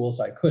for school,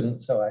 so I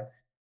couldn't. So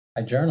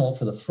I journaled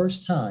for the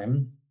first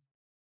time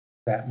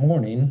that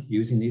morning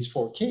using these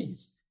four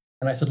keys.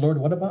 And I said, Lord,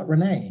 what about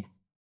Renee?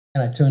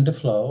 And I tuned to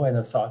flow, and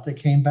the thought that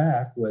came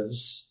back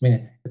was, I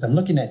mean, as I'm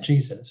looking at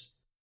Jesus,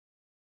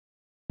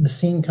 the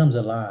scene comes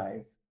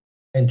alive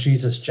and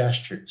Jesus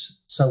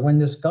gestures. So when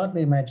this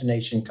godly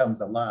imagination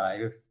comes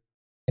alive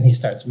and he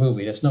starts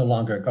moving, it's no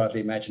longer a godly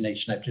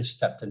imagination. I've just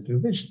stepped into a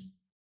vision.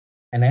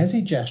 And as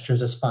he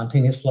gestures, a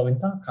spontaneous flowing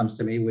thought comes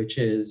to me, which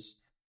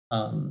is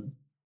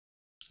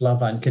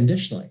love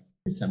unconditionally.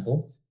 Pretty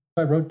simple.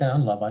 So I wrote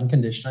down love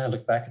unconditionally. I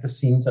looked back at the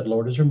scene, said,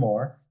 Lord, is there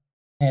more?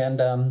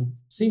 And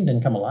scene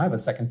didn't come alive a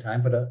second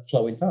time, but a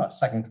flowing thought.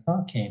 Second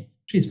thought came,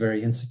 she's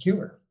very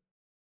insecure.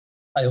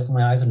 I opened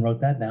my eyes and wrote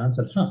that down and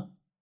said,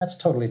 that's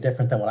totally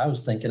different than what I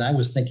was thinking. I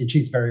was thinking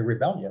she's very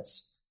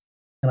rebellious.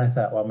 And I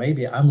thought, well,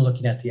 maybe I'm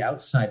looking at the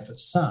outside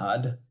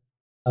facade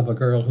of a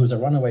girl who's a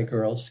runaway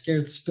girl,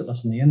 scared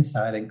spitless on the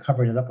inside and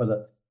covering it up with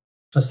a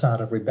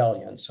facade of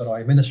rebellion. So do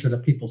I minister to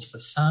people's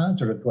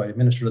facades, or do I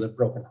minister to their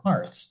broken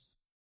hearts?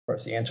 Of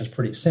course, the answer is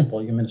pretty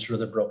simple. You minister to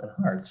their broken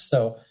hearts.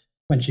 So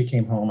when she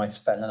came home, I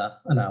spent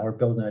an hour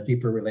building a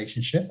deeper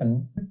relationship,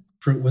 and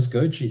fruit was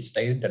good. She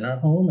stayed in our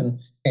home and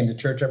came to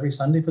church every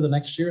Sunday for the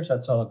next year. So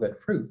that's all good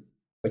fruit,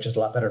 which is a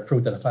lot better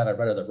fruit than if I'd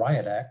read her the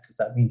riot act, because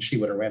that means she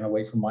would have ran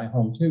away from my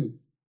home too.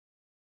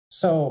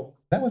 So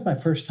that was my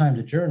first time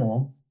to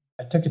journal.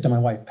 I took it to my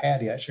wife,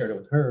 Patty. I shared it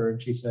with her,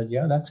 and she said,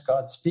 yeah, that's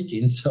God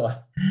speaking. So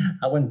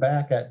I went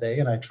back that day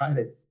and I tried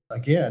it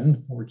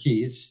again. Four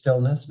keys: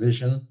 stillness,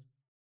 vision,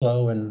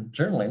 flow, and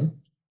journaling.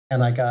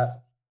 And I got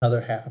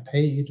another half a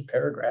page, a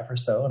paragraph or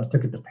so, and I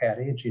took it to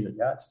Patty, and she said,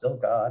 yeah, it's still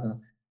God. And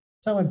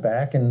so I went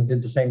back and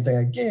did the same thing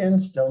again: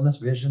 stillness,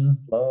 vision,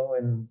 flow,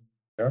 and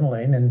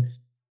journaling, and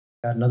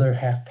got another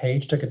half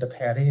page, took it to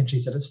Patty, and she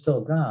said, it's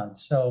still God.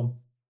 So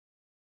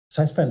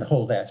I spent the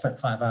whole day, I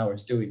spent 5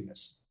 hours doing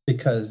this,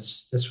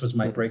 because this was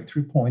my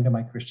breakthrough point in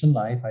my Christian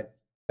life. I'd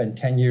been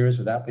 10 years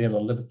without being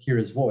able to hear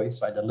his voice.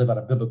 So I had to live out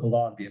of biblical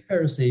law and be a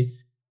Pharisee.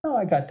 Now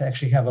I got to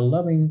actually have a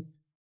loving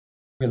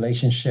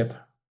relationship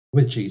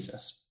with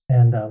Jesus,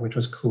 and which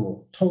was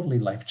cool, totally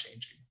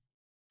life-changing.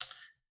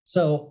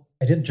 So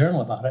I did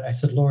journal about it. I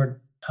said, Lord,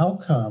 how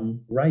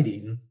come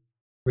writing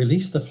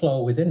released the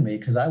flow within me?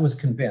 Because I was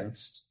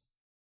convinced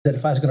that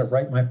if I was going to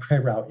write my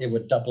prayer out, it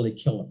would doubly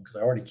kill him, because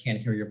I already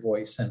can't hear your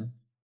voice. And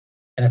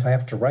if I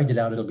have to write it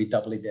out, it'll be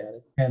doubly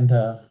dead. And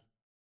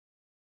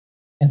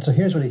so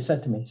here's what he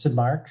said to me. He said,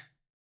 Mark,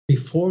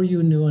 before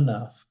you knew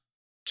enough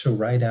to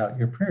write out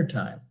your prayer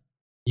time,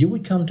 you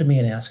would come to me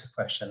and ask a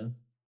question.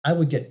 I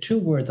would get 2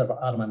 words out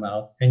of my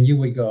mouth, and you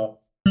would go,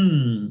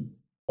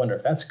 wonder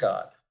if that's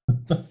God.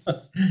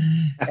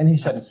 And he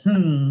said,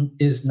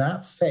 is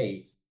not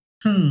faith,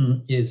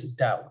 is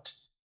doubt.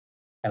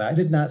 And I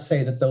did not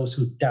say that those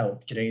who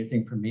doubt get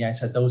anything from me. I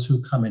said those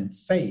who come in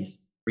faith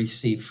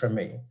receive from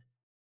me.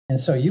 And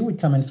so you would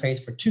come in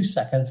faith for 2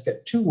 seconds,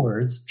 get 2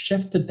 words,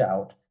 shift to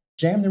doubt,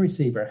 jam the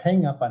receiver,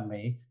 hang up on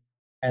me,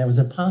 and it was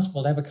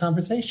impossible to have a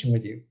conversation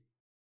with you.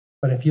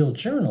 But if you'll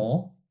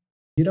journal,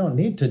 you don't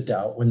need to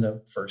doubt when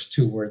the first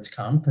 2 words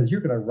come, because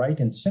you're going to write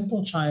in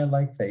simple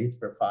childlike faith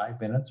for 5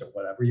 minutes or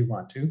whatever you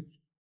want to,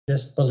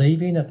 just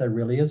believing that there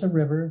really is a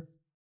river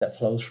that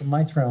flows from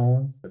my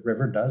throne. The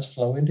river does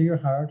flow into your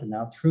heart and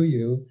out through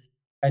you.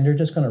 And you're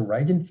just going to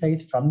write in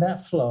faith from that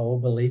flow,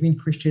 believing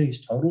Christianity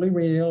is totally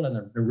real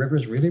and the river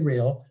is really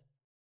real,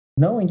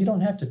 knowing you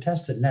don't have to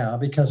test it now,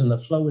 because when the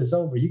flow is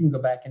over, you can go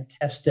back and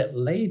test it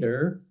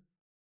later.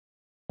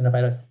 And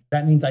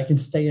that means I can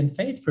stay in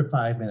faith for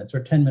 5 minutes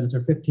or 10 minutes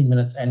or 15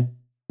 minutes and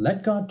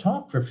let God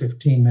talk for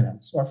 15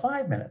 minutes or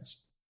 5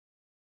 minutes,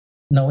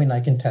 knowing I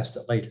can test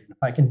it later. If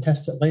I can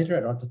test it later, I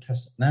don't have to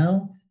test it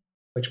now,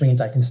 which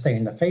means I can stay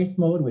in the faith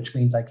mode, which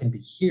means I can be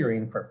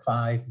hearing for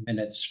 5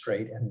 minutes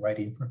straight and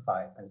writing for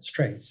 5 minutes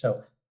straight.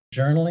 So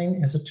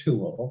journaling is a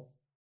tool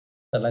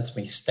that lets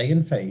me stay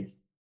in faith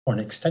for an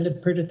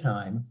extended period of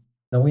time,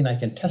 knowing I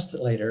can test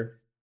it later,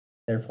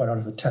 therefore I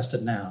don't have to test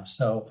it now.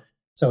 So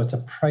it's a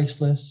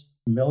priceless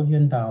 $1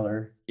 million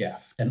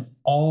gift, and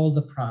all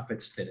the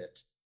prophets did it.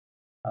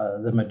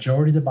 The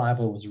majority of the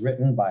Bible was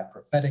written by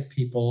prophetic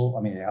people.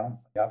 I mean,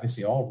 they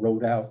obviously all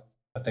wrote out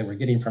what they were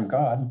getting from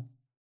God.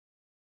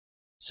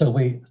 So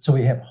we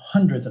have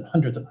hundreds and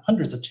hundreds and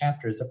hundreds of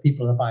chapters of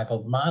people in the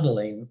Bible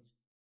modeling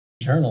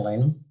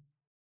journaling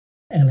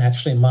and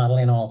actually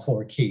modeling all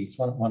 4 keys.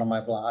 One of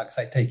my blogs,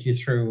 I take you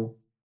through,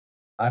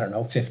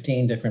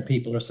 15 different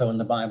people or so in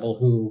the Bible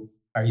who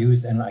are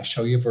used, and I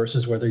show you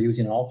verses where they're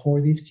using all 4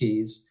 of these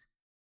keys.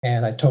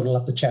 And I total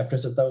up the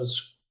chapters that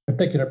those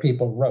particular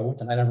people wrote,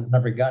 and I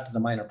never got to the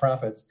minor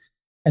prophets.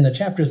 And the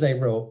chapters they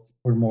wrote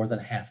were more than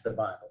half the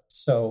Bible.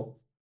 So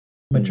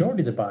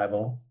majority of the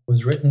Bible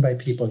was written by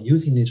people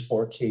using these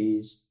 4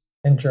 keys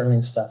and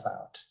journaling stuff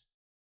out.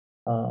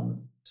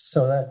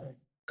 So that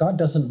God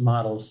doesn't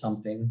model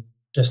something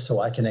just so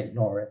I can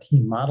ignore it. He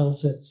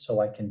models it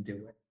so I can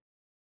do it.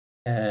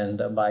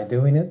 And by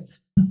doing it,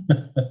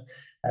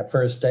 that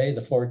first day,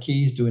 the 4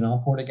 keys, doing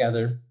all 4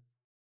 together,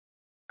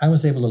 I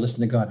was able to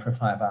listen to God for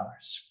 5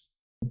 hours.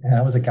 And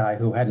I was a guy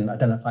who hadn't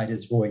identified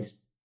his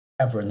voice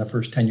ever in the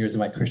first 10 years of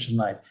my Christian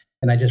life.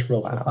 And I just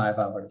wrote for 5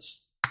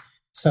 hours.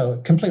 So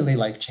completely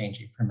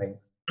life-changing for me.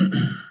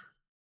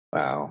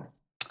 Wow.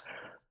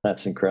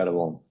 That's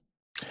incredible.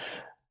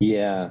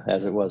 Yeah,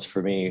 as it was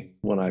for me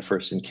when I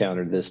first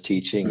encountered this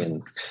teaching.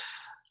 And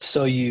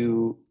so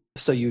you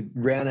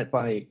ran it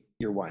by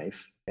your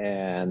wife,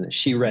 and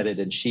she read it,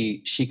 and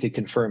she could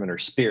confirm in her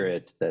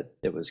spirit that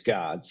it was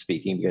God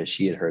speaking, because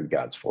she had heard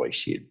God's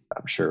voice.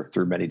 I'm sure,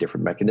 through many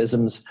different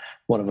mechanisms,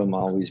 one of them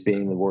always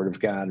being the Word of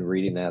God, and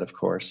reading that, of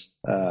course.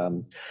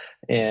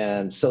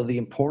 And so the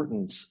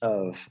importance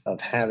of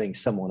having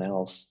someone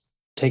else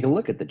take a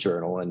look at the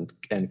journal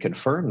and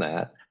confirm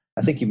that.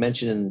 I think you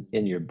mentioned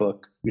in your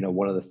book,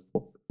 one of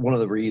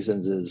the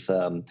reasons is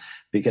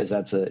because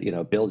that's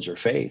builds your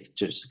faith,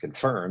 just to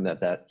confirm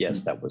that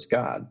yes, that was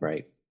God,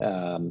 right?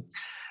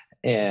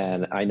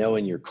 And I know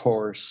in your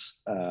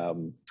course,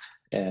 and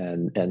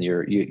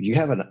you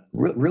have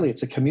really,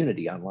 it's a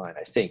community online,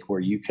 I think, where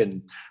you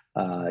can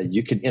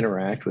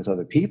interact with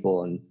other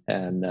people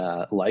and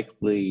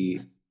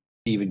likely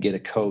even get a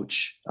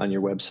coach on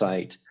your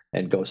website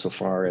and go so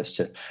far as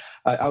to.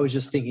 I was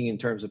just thinking in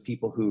terms of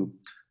people who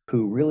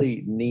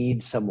really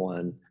need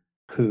someone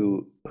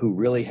who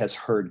really has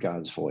heard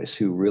God's voice,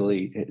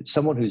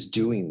 someone who's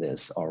doing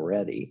this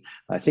already.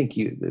 I think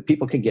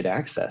people can get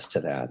access to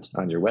that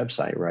on your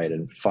website, right?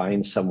 And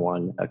find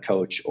someone, a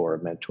coach or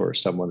a mentor,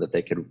 someone that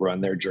they could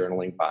run their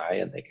journaling by,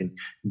 and they can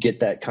get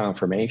that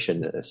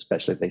confirmation,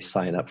 especially if they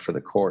sign up for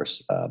the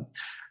course,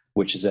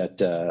 which is at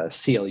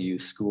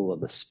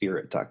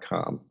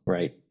cluschoolofthespirit.com,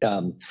 right?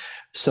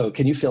 So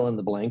can you fill in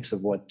the blanks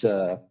of what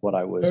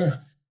I was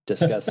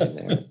discussing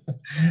there?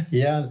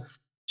 Yeah,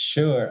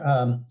 sure.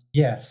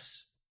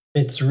 Yes,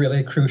 it's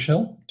really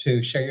crucial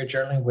to share your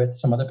journaling with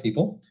some other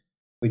people.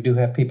 We do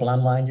have people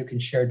online you can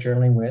share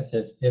journaling with.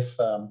 If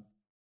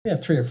we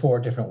have 3 or 4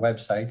 different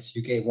websites.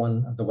 You gave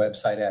one of the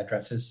website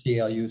addresses,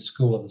 CLU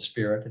School of the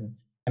Spirit,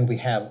 and we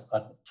have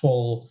a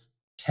full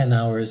 10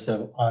 hours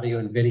of audio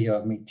and video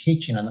of me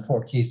teaching on the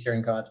 4 keys to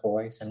hearing God's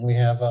voice. And we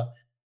have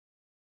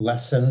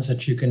lessons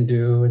that you can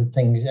do and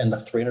things. And the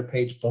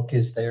 300-page book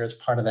is there as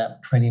part of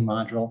that training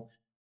module,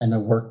 and the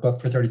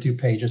workbook for 32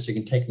 pages. So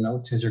you can take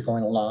notes as you're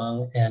going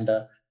along, and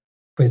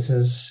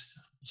quizzes,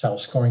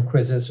 self-scoring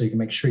quizzes, so you can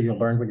make sure you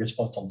learn what you're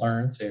supposed to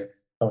learn. So you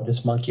don't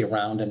just monkey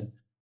around and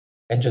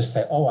just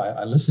say, oh,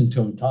 I listened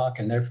to him talk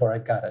and therefore I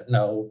got it.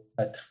 No,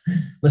 but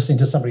listening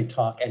to somebody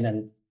talk and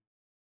then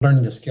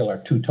learning the skill are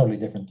 2 totally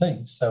different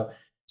things. So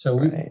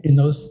right. In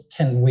those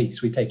 10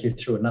 weeks, we take you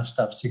through enough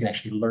stuff so you can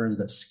actually learn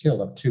the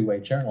skill of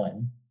 2-way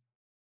journaling.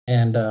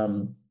 And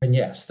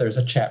yes, there's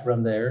a chat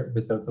room there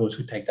with those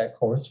who take that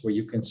course where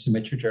you can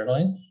submit your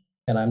journaling.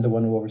 and I'm the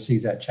one who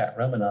oversees that chat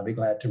room, and I'll be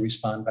glad to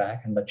respond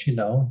back and let you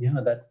know, yeah,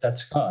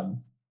 that's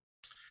God.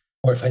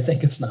 Or if I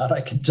think it's not, I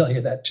can tell you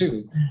that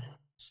too.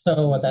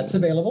 So that's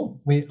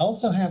available. We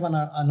also have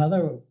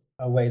another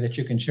way that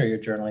you can share your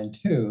journaling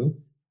too.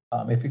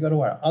 If you go to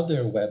our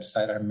other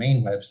website, our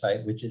main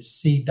website, which is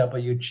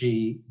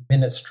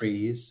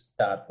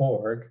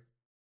cwgministries.org,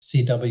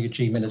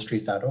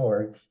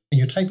 cwgministries.org, and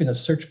you type in the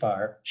search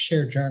bar,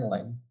 share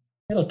journaling,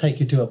 it'll take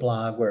you to a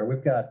blog where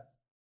we've got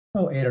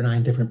 8 or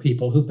 9 different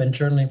people who've been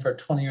journaling for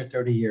 20 or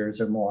 30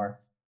 years or more.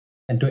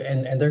 And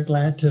they're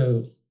glad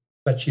to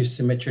let you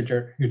submit your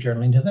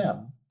journaling to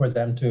them, for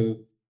them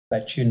to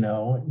let you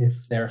know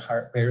if their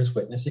heart bears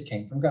witness it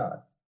came from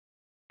God.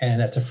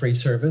 And that's a free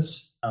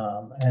service.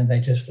 And they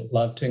just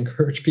love to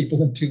encourage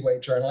people in two-way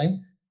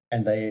journaling.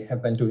 And they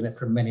have been doing it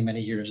for many, many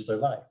years of their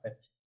life.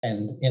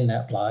 And in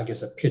that blog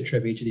is a picture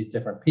of each of these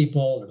different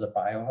people. There's a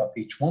bio of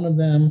each one of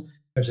them.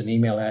 There's an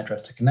email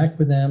address to connect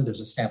with them.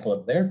 There's a sample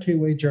of their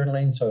two-way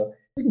journaling. So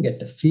you can get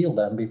to feel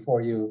them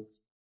before you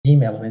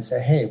email them and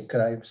say, hey,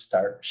 could I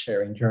start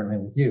sharing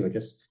journaling with you?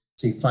 Just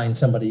so you find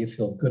somebody you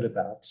feel good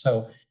about.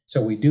 So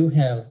we do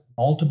have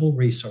multiple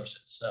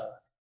resources.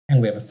 And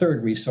we have a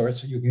third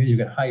resource. You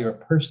can hire a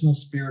personal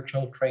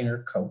spiritual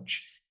trainer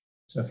coach.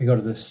 So if you go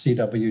to the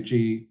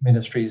CWG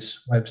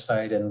Ministries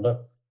website and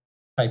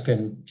type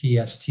in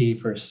PST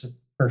for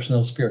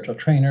personal spiritual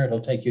trainer, it'll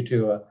take you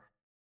to a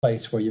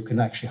place where you can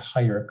actually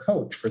hire a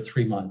coach for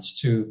 3 months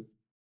to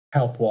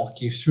help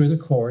walk you through the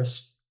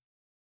course.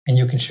 And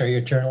you can share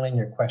your journaling,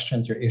 your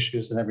questions, your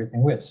issues, and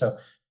everything with. So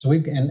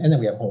and then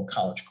we have a whole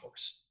college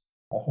course,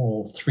 a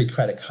whole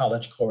 3-credit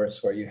college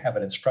course where you have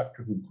an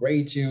instructor who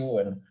grades you,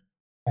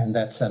 and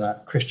that's in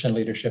a Christian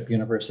Leadership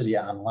University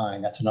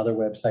Online. That's another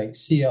website,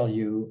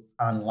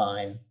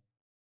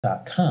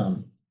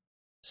 cluonline.com.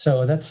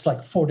 So that's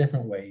like 4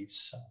 different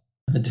ways,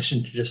 in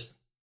addition to just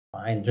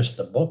buying just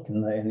the book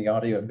and the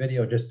audio and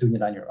video, just doing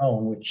it on your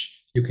own,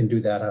 which you can do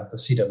that off the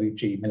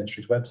CWG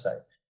Ministries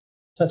website.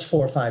 So that's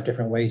 4 or 5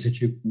 different ways that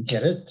you can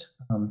get it.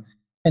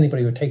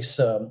 Anybody who takes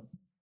 3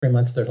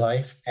 months of their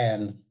life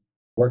and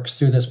works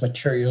through this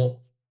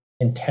material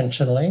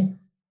intentionally,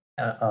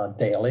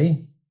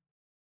 daily,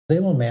 they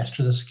will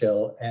master the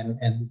skill,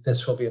 and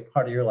this will be a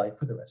part of your life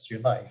for the rest of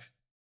your life.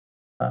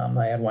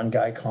 I had one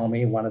guy call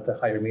me, wanted to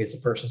hire me as a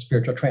personal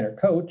spiritual trainer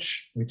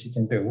coach, which he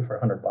can do for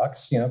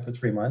 $100, for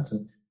 3 months.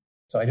 And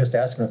so I just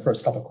asked him the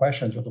first couple of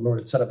questions what the Lord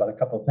had said about a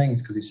couple of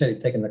things, because he said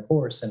he'd taken the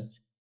course. And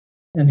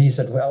he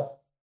said,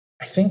 well,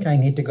 I think I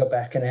need to go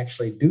back and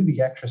actually do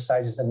the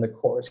exercises in the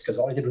course, because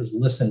all he did was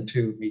listen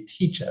to me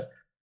teach it.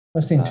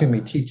 Listening to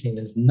me teaching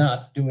is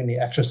not doing the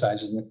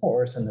exercises in the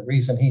course. And the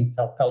reason he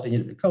felt he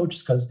needed to coach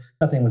is because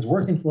nothing was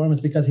working for him, is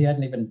because he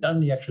hadn't even done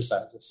the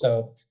exercises.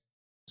 So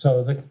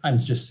I'm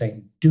just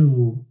saying,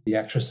 do the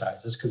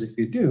exercises, because if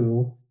you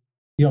do,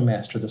 you'll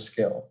master the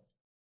skill.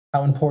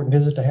 How important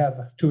is it to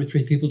have 2 or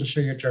 3 people to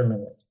share your journaling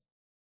with?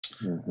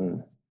 Mm-hmm.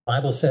 The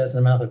Bible says in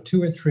the mouth of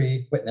 2 or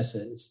 3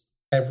 witnesses,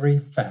 every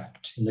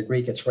fact, in the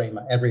Greek it's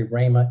rhema, every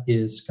rhema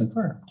is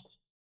confirmed.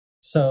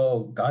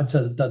 So God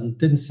says,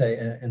 didn't say,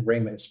 and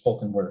rhema is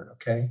spoken word,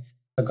 okay?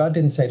 But God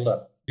didn't say,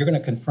 look, you're going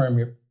to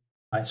confirm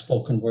my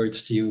spoken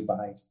words to you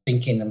by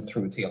thinking them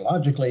through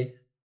theologically.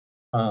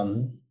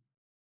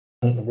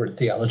 The word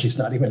theology is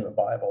not even in the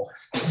Bible.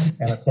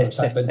 And of course,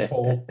 I've been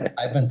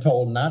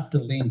told not to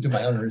lean to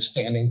my own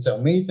understanding. So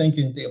me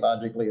thinking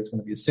theologically is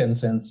going to be sin.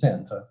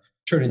 So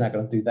surely not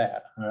going to do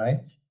that, all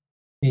right?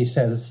 He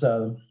says,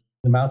 the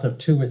mouth of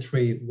 2 or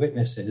 3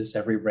 witnesses,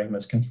 every rhema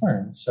is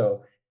confirmed.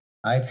 So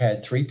I've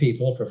had 3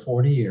 people for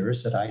 40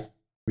 years that I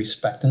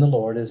respect in the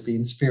Lord as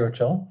being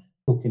spiritual,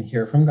 who can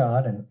hear from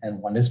God,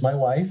 and one is my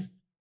wife.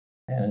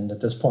 And at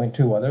this point,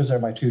 2 others are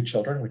my 2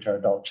 children, which are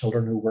adult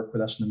children who work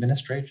with us in the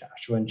ministry,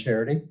 Joshua and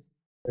Charity.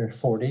 They're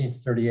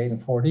 38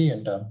 and 40.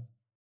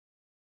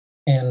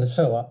 And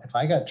so if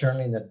I got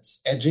journaling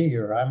that's edgy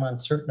or I'm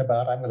uncertain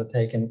about, I'm going to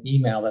take and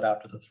email it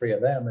out to the 3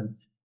 of them.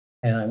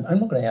 And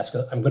I'm going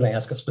to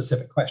ask a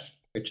specific question,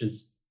 which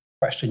is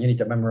a question you need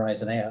to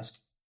memorize and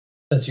ask.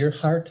 Does your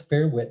heart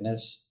bear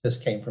witness this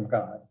came from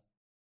God?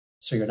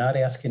 So you're not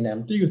asking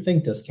them, do you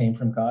think this came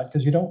from God?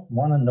 Because you don't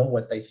want to know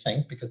what they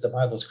think, because the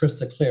Bible is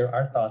crystal clear.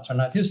 Our thoughts are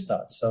not his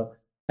thoughts. So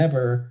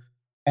never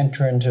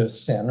enter into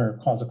sin or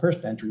cause a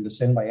person to enter into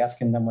sin by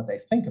asking them what they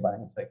think about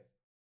anything.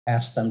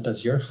 Ask them,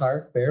 does your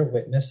heart bear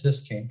witness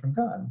this came from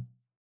God?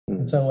 Mm-hmm.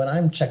 And so when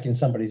I'm checking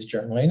somebody's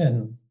journaling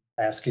and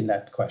asking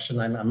that question,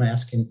 I'm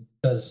asking,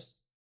 is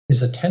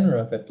the tenor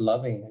of it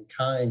loving and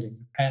kind and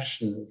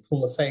compassionate and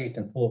full of faith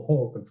and full of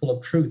hope and full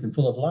of truth and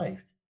full of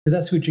life? Because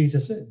that's who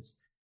Jesus is.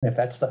 And if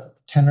that's the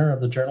tenor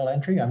of the journal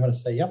entry, I'm going to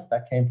say, yep,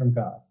 that came from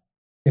God.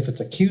 If it's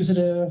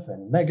accusative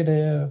and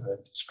negative and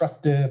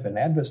destructive and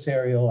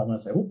adversarial, I'm going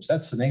to say, oops,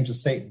 that's the names of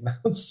Satan.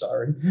 I'm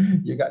sorry,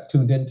 you got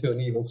tuned into an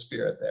evil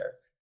spirit there.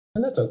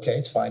 And that's okay.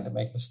 It's fine to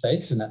make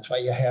mistakes. And that's why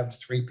you have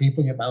 3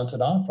 people you bounce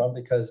it off from,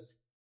 because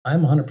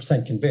I'm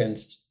 100%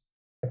 convinced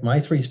if my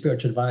 3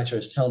 spiritual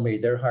advisors tell me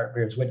their heart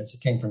bears witness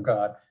it came from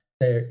God,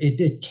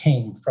 it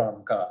came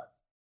from God.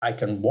 I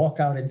can walk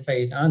out in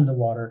faith on the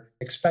water,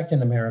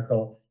 expecting a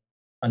miracle,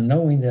 and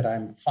knowing that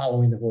I'm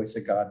following the voice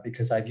of God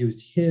because I've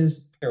used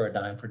his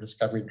paradigm for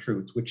discovering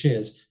truth, which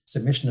is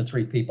submission to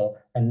three people,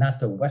 and not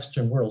the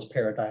Western world's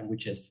paradigm,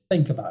 which is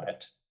think about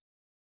it,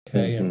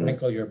 okay, and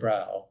wrinkle your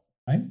brow,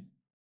 right?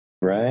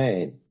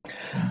 Right.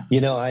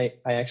 I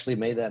actually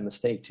made that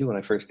mistake too when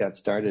I first got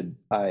started.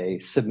 I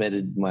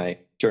submitted my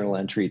journal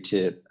entry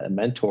to a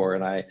mentor,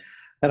 and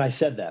I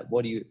said that.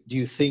 What do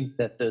you think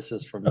that this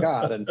is from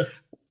God? And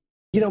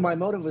my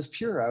motive was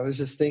pure. I was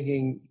just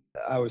thinking.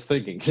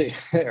 See,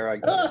 there I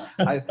go.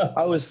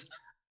 I was.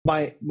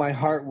 My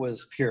heart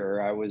was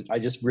pure. I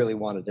just really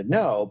wanted to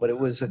know, but it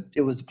was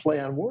a play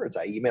on words.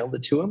 I emailed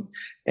it to him,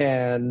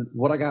 and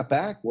what I got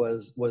back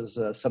was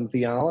some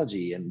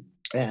theology and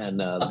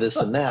this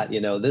and that.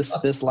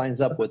 This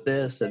lines up with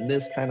this, and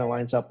this kind of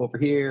lines up over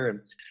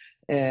here,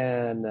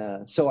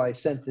 and so I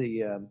sent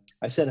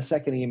a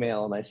second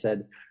email, and I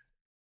said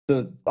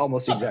the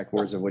almost exact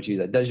words of what you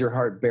said. Does your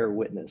heart bear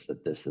witness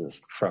that this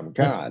is from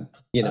God?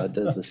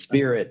 Does the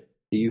Spirit?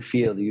 Do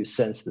you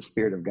sense the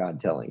Spirit of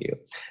God telling you?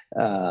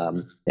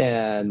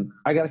 And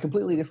I got a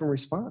completely different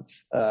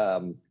response.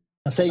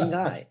 Same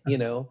guy,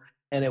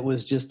 and it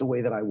was just the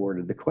way that I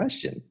worded the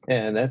question.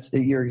 And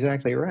you're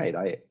exactly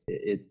right.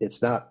 It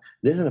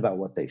isn't about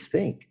what they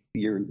think.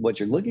 What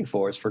you're looking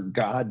for is for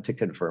God to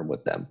confirm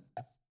with them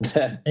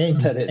that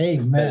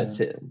it's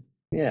him.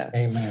 Yeah.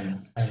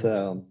 Amen.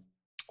 So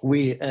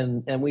we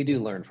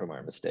do learn from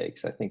our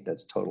mistakes. I think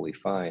that's totally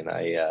fine.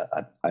 I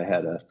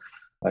had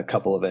a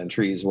couple of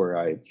entries where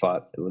I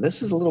thought, well,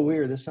 this is a little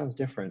weird. This sounds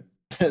different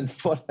than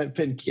what I've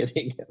been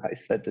getting. And I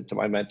sent it to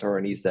my mentor,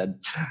 and he said,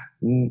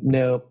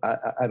 no,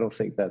 I don't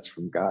think that's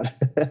from God.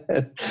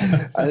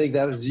 I think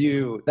that was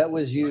you. That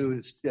was you,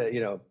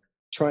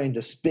 trying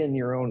to spin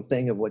your own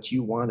thing of what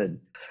you wanted.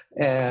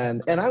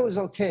 And I was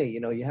okay.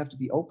 You have to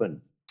be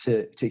open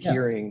to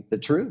hearing the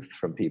truth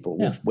from people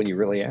when you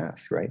really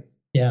ask, right?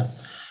 Yeah.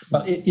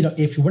 But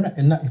if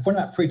we're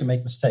not free to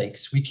make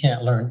mistakes, we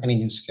can't learn any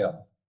new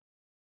skill.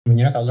 I mean,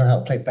 you're not going to learn how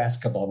to play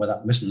basketball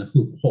without missing the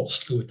hoop a whole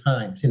slew of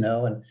times,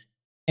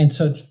 and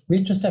so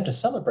we just have to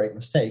celebrate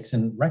mistakes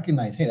and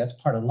recognize, hey,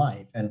 that's part of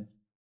life. And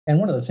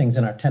one of the things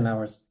in our 10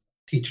 hours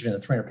teaching in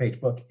the 300-page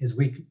book is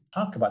we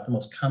talk about the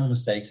most common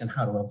mistakes and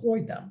how to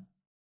avoid them.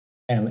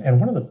 And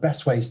one of the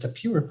best ways to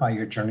purify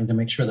your journey to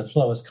make sure the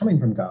flow is coming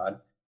from God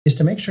is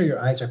to make sure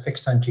your eyes are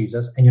fixed on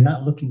Jesus and you're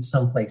not looking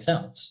someplace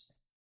else.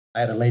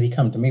 I had a lady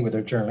come to me with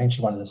her journaling.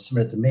 She wanted to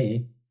submit it to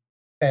me.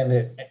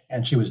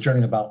 And she was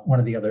journaling about one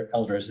of the other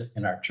elders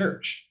in our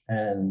church.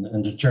 And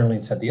the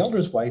journaling said, the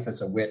elder's wife is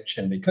a witch,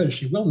 and because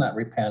she will not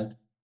repent,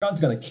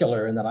 God's going to kill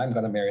her, and then I'm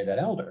going to marry that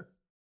elder.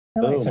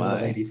 And I said to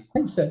the lady,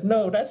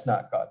 no, that's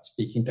not God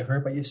speaking to her.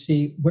 But you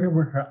see, where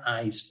were her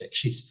eyes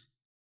fixed?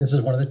 This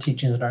is one of the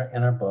teachings in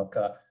our book,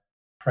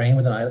 praying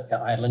with an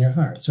idol in your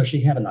heart. So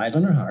she had an idol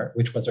in her heart,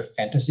 which was her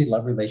fantasy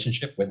love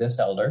relationship with this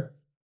elder.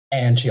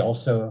 And she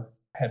also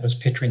was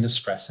picturing the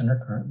stress in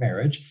her current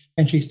marriage.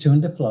 And she's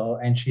tuned to flow,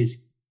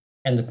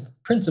 and the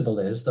principle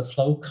is the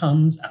flow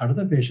comes out of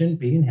the vision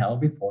being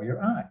held before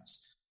your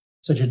eyes.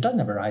 So she doesn't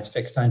have her eyes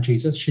fixed on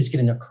Jesus. She's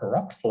getting a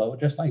corrupt flow,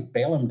 just like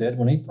Balaam did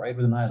when he prayed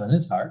with an idol in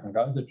his heart. And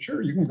God said,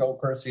 sure, you can go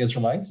curse the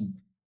Israelites.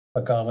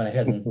 But God went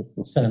ahead and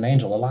sent an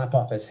angel to lop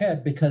off his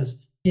head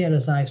because he had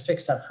his eyes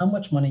fixed on how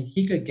much money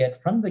he could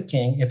get from the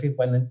king if he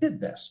went and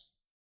did this.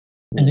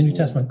 And the New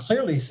Testament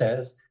clearly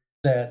says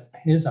that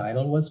his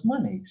idol was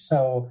money.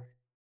 So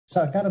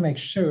I've got to make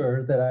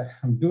sure that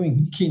I'm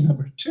doing key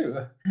number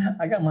 2.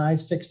 I got my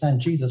eyes fixed on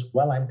Jesus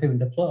while I'm doing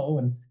the flow.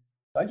 And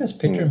I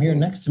just picture him here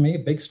next to me, a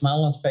big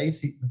smile on his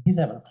face. He's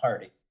having a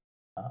party.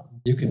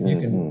 You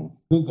can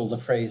Google the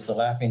phrase, the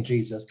laughing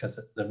Jesus, because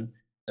the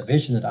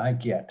vision that I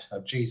get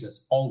of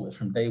Jesus always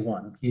from day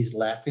one, he's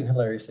laughing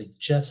hilariously,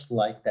 just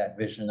like that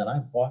vision. And I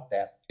bought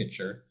that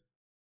picture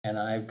and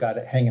I've got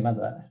it hanging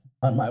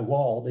on my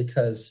wall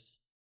because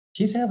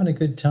he's having a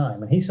good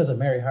time. And he says a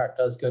merry heart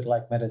does good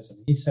like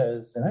medicine. He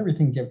says, and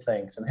everything give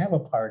thanks and have a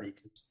party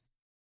because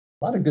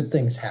a lot of good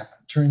things happen.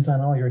 Turns on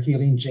all your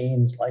healing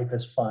genes. Life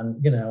is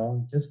fun,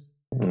 and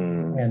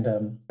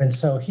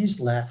so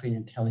he's laughing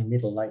and telling me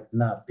to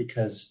lighten up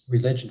because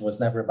religion was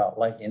never about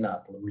lightening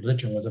up.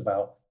 Religion was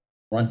about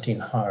grunting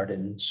hard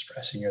and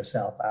stressing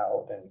yourself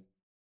out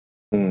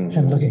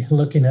and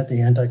looking at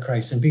the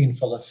Antichrist and being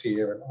full of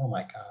fear. And oh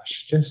my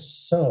gosh,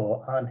 just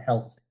so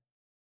unhealthy.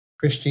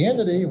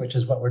 Christianity, which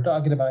is what we're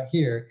talking about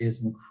here,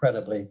 is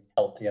incredibly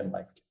healthy and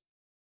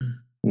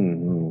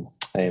life-giving.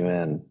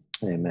 Amen.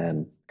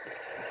 Amen.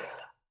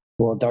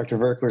 Well, Dr.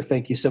 Virkler,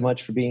 thank you so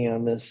much for being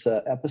on this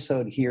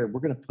episode here.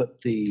 We're going to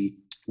put the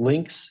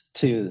links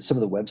to some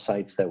of the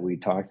websites that we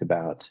talked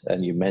about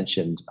and you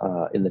mentioned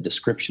in the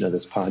description of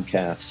this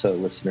podcast so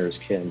listeners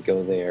can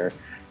go there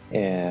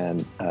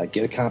and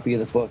get a copy of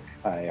the book.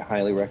 I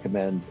highly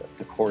recommend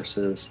the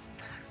courses.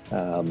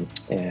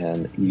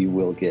 And you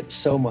will get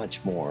so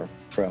much more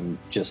from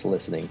just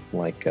listening,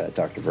 like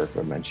Dr.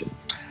 Virkler mentioned.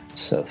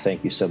 So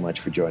thank you so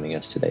much for joining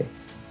us today.